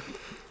nasty. them.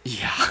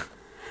 Yeah.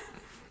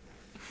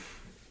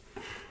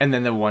 And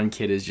then the one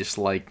kid is just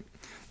like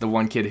the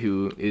one kid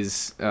who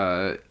is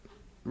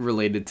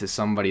related to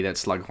somebody that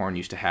Slughorn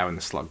used to have in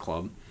the Slug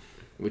Club,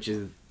 which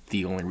is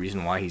the only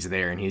reason why he's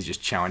there, and he's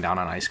just chowing down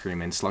on ice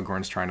cream, and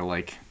Slughorn's trying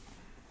to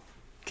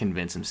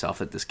convince himself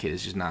that this kid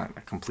is just not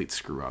a complete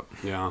screw up.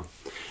 Yeah.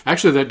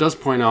 Actually, that does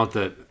point out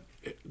that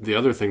the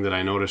other thing that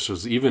I noticed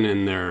was even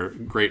in their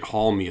great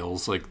hall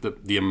meals,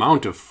 the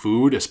amount of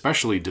food,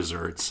 especially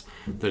desserts,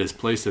 that is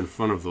placed in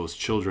front of those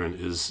children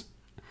is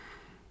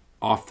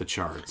off the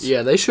charts.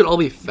 Yeah, they should all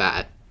be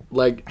fat.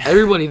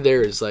 Everybody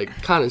there is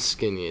kind of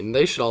skinny, and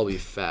they should all be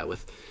fat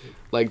with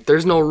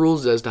there's no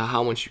rules as to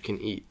how much you can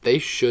eat. They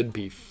should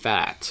be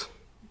fat.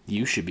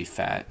 You should be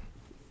fat.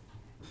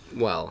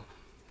 Well,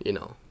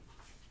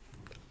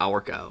 I'll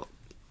work out.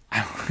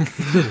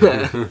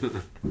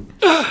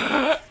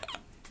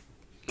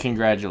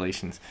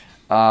 Congratulations.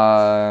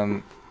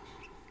 Yeah,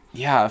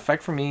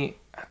 effect for me,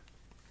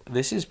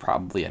 this is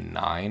probably a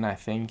 9, I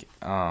think.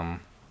 I'm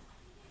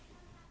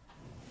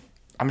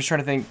just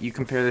trying to think. You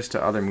compare this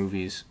to other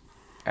movies,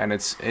 and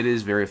it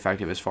is very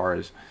effective as far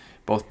as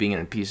both being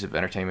a piece of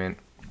entertainment,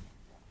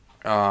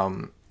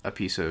 a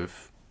piece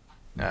of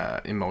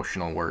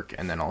emotional work,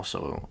 and then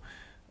also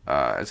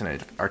as an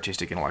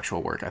artistic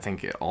intellectual work. I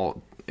think it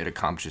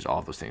accomplishes all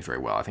of those things very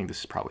well. I think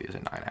this probably is a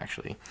 9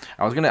 actually.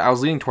 I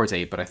was leaning towards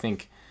 8, but I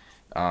think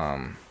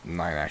 9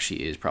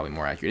 actually is probably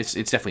more accurate.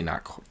 It's definitely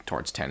not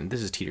towards 10.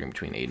 This is teetering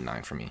between 8 and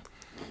 9 for me.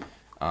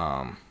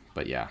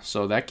 But yeah,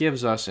 so that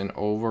gives us an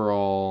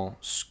overall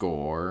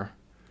score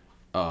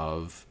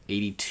of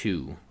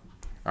 82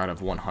 out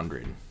of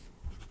 100.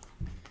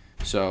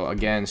 So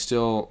again,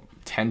 still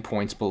 10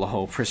 points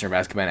below Prisoner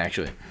of Azkaban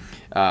actually,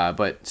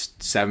 but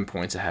 7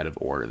 points ahead of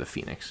Order of the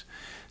Phoenix.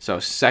 So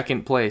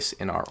second place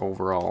in our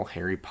overall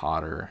Harry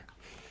Potter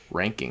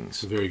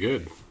rankings. Very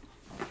good.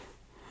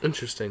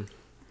 Interesting.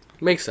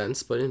 Makes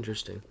sense, but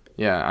interesting.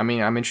 Yeah, I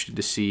mean, I'm interested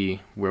to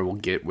see where we'll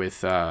get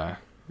with,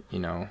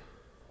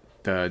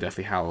 the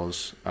Deathly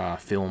Hallows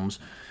films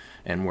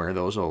and where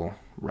those will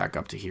rack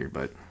up to here,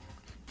 but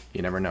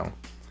you never know.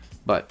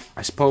 But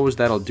I suppose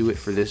that'll do it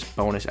for this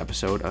bonus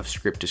episode of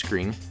Script to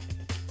Screen.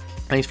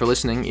 Thanks for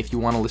listening. If you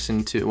want to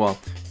listen to,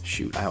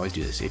 I always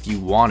do this. If you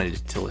wanted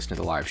to listen to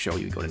the live show,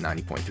 you would go to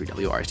 90.3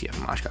 WRSTF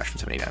in Oshkosh from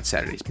 7 to 8 on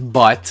Saturdays.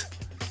 But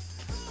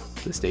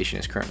the station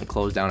is currently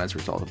closed down as a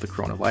result of the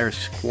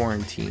coronavirus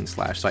quarantine /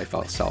 site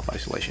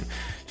self-isolation.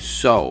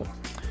 So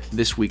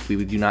this week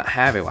we do not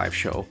have a live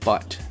show,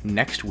 but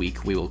next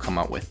week we will come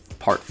out with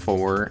part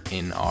 4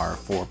 in our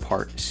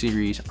 4-part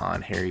series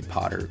on Harry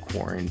Potter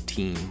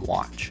Quarantine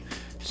Watch.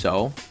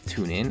 So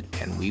tune in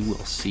and we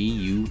will see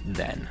you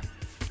then.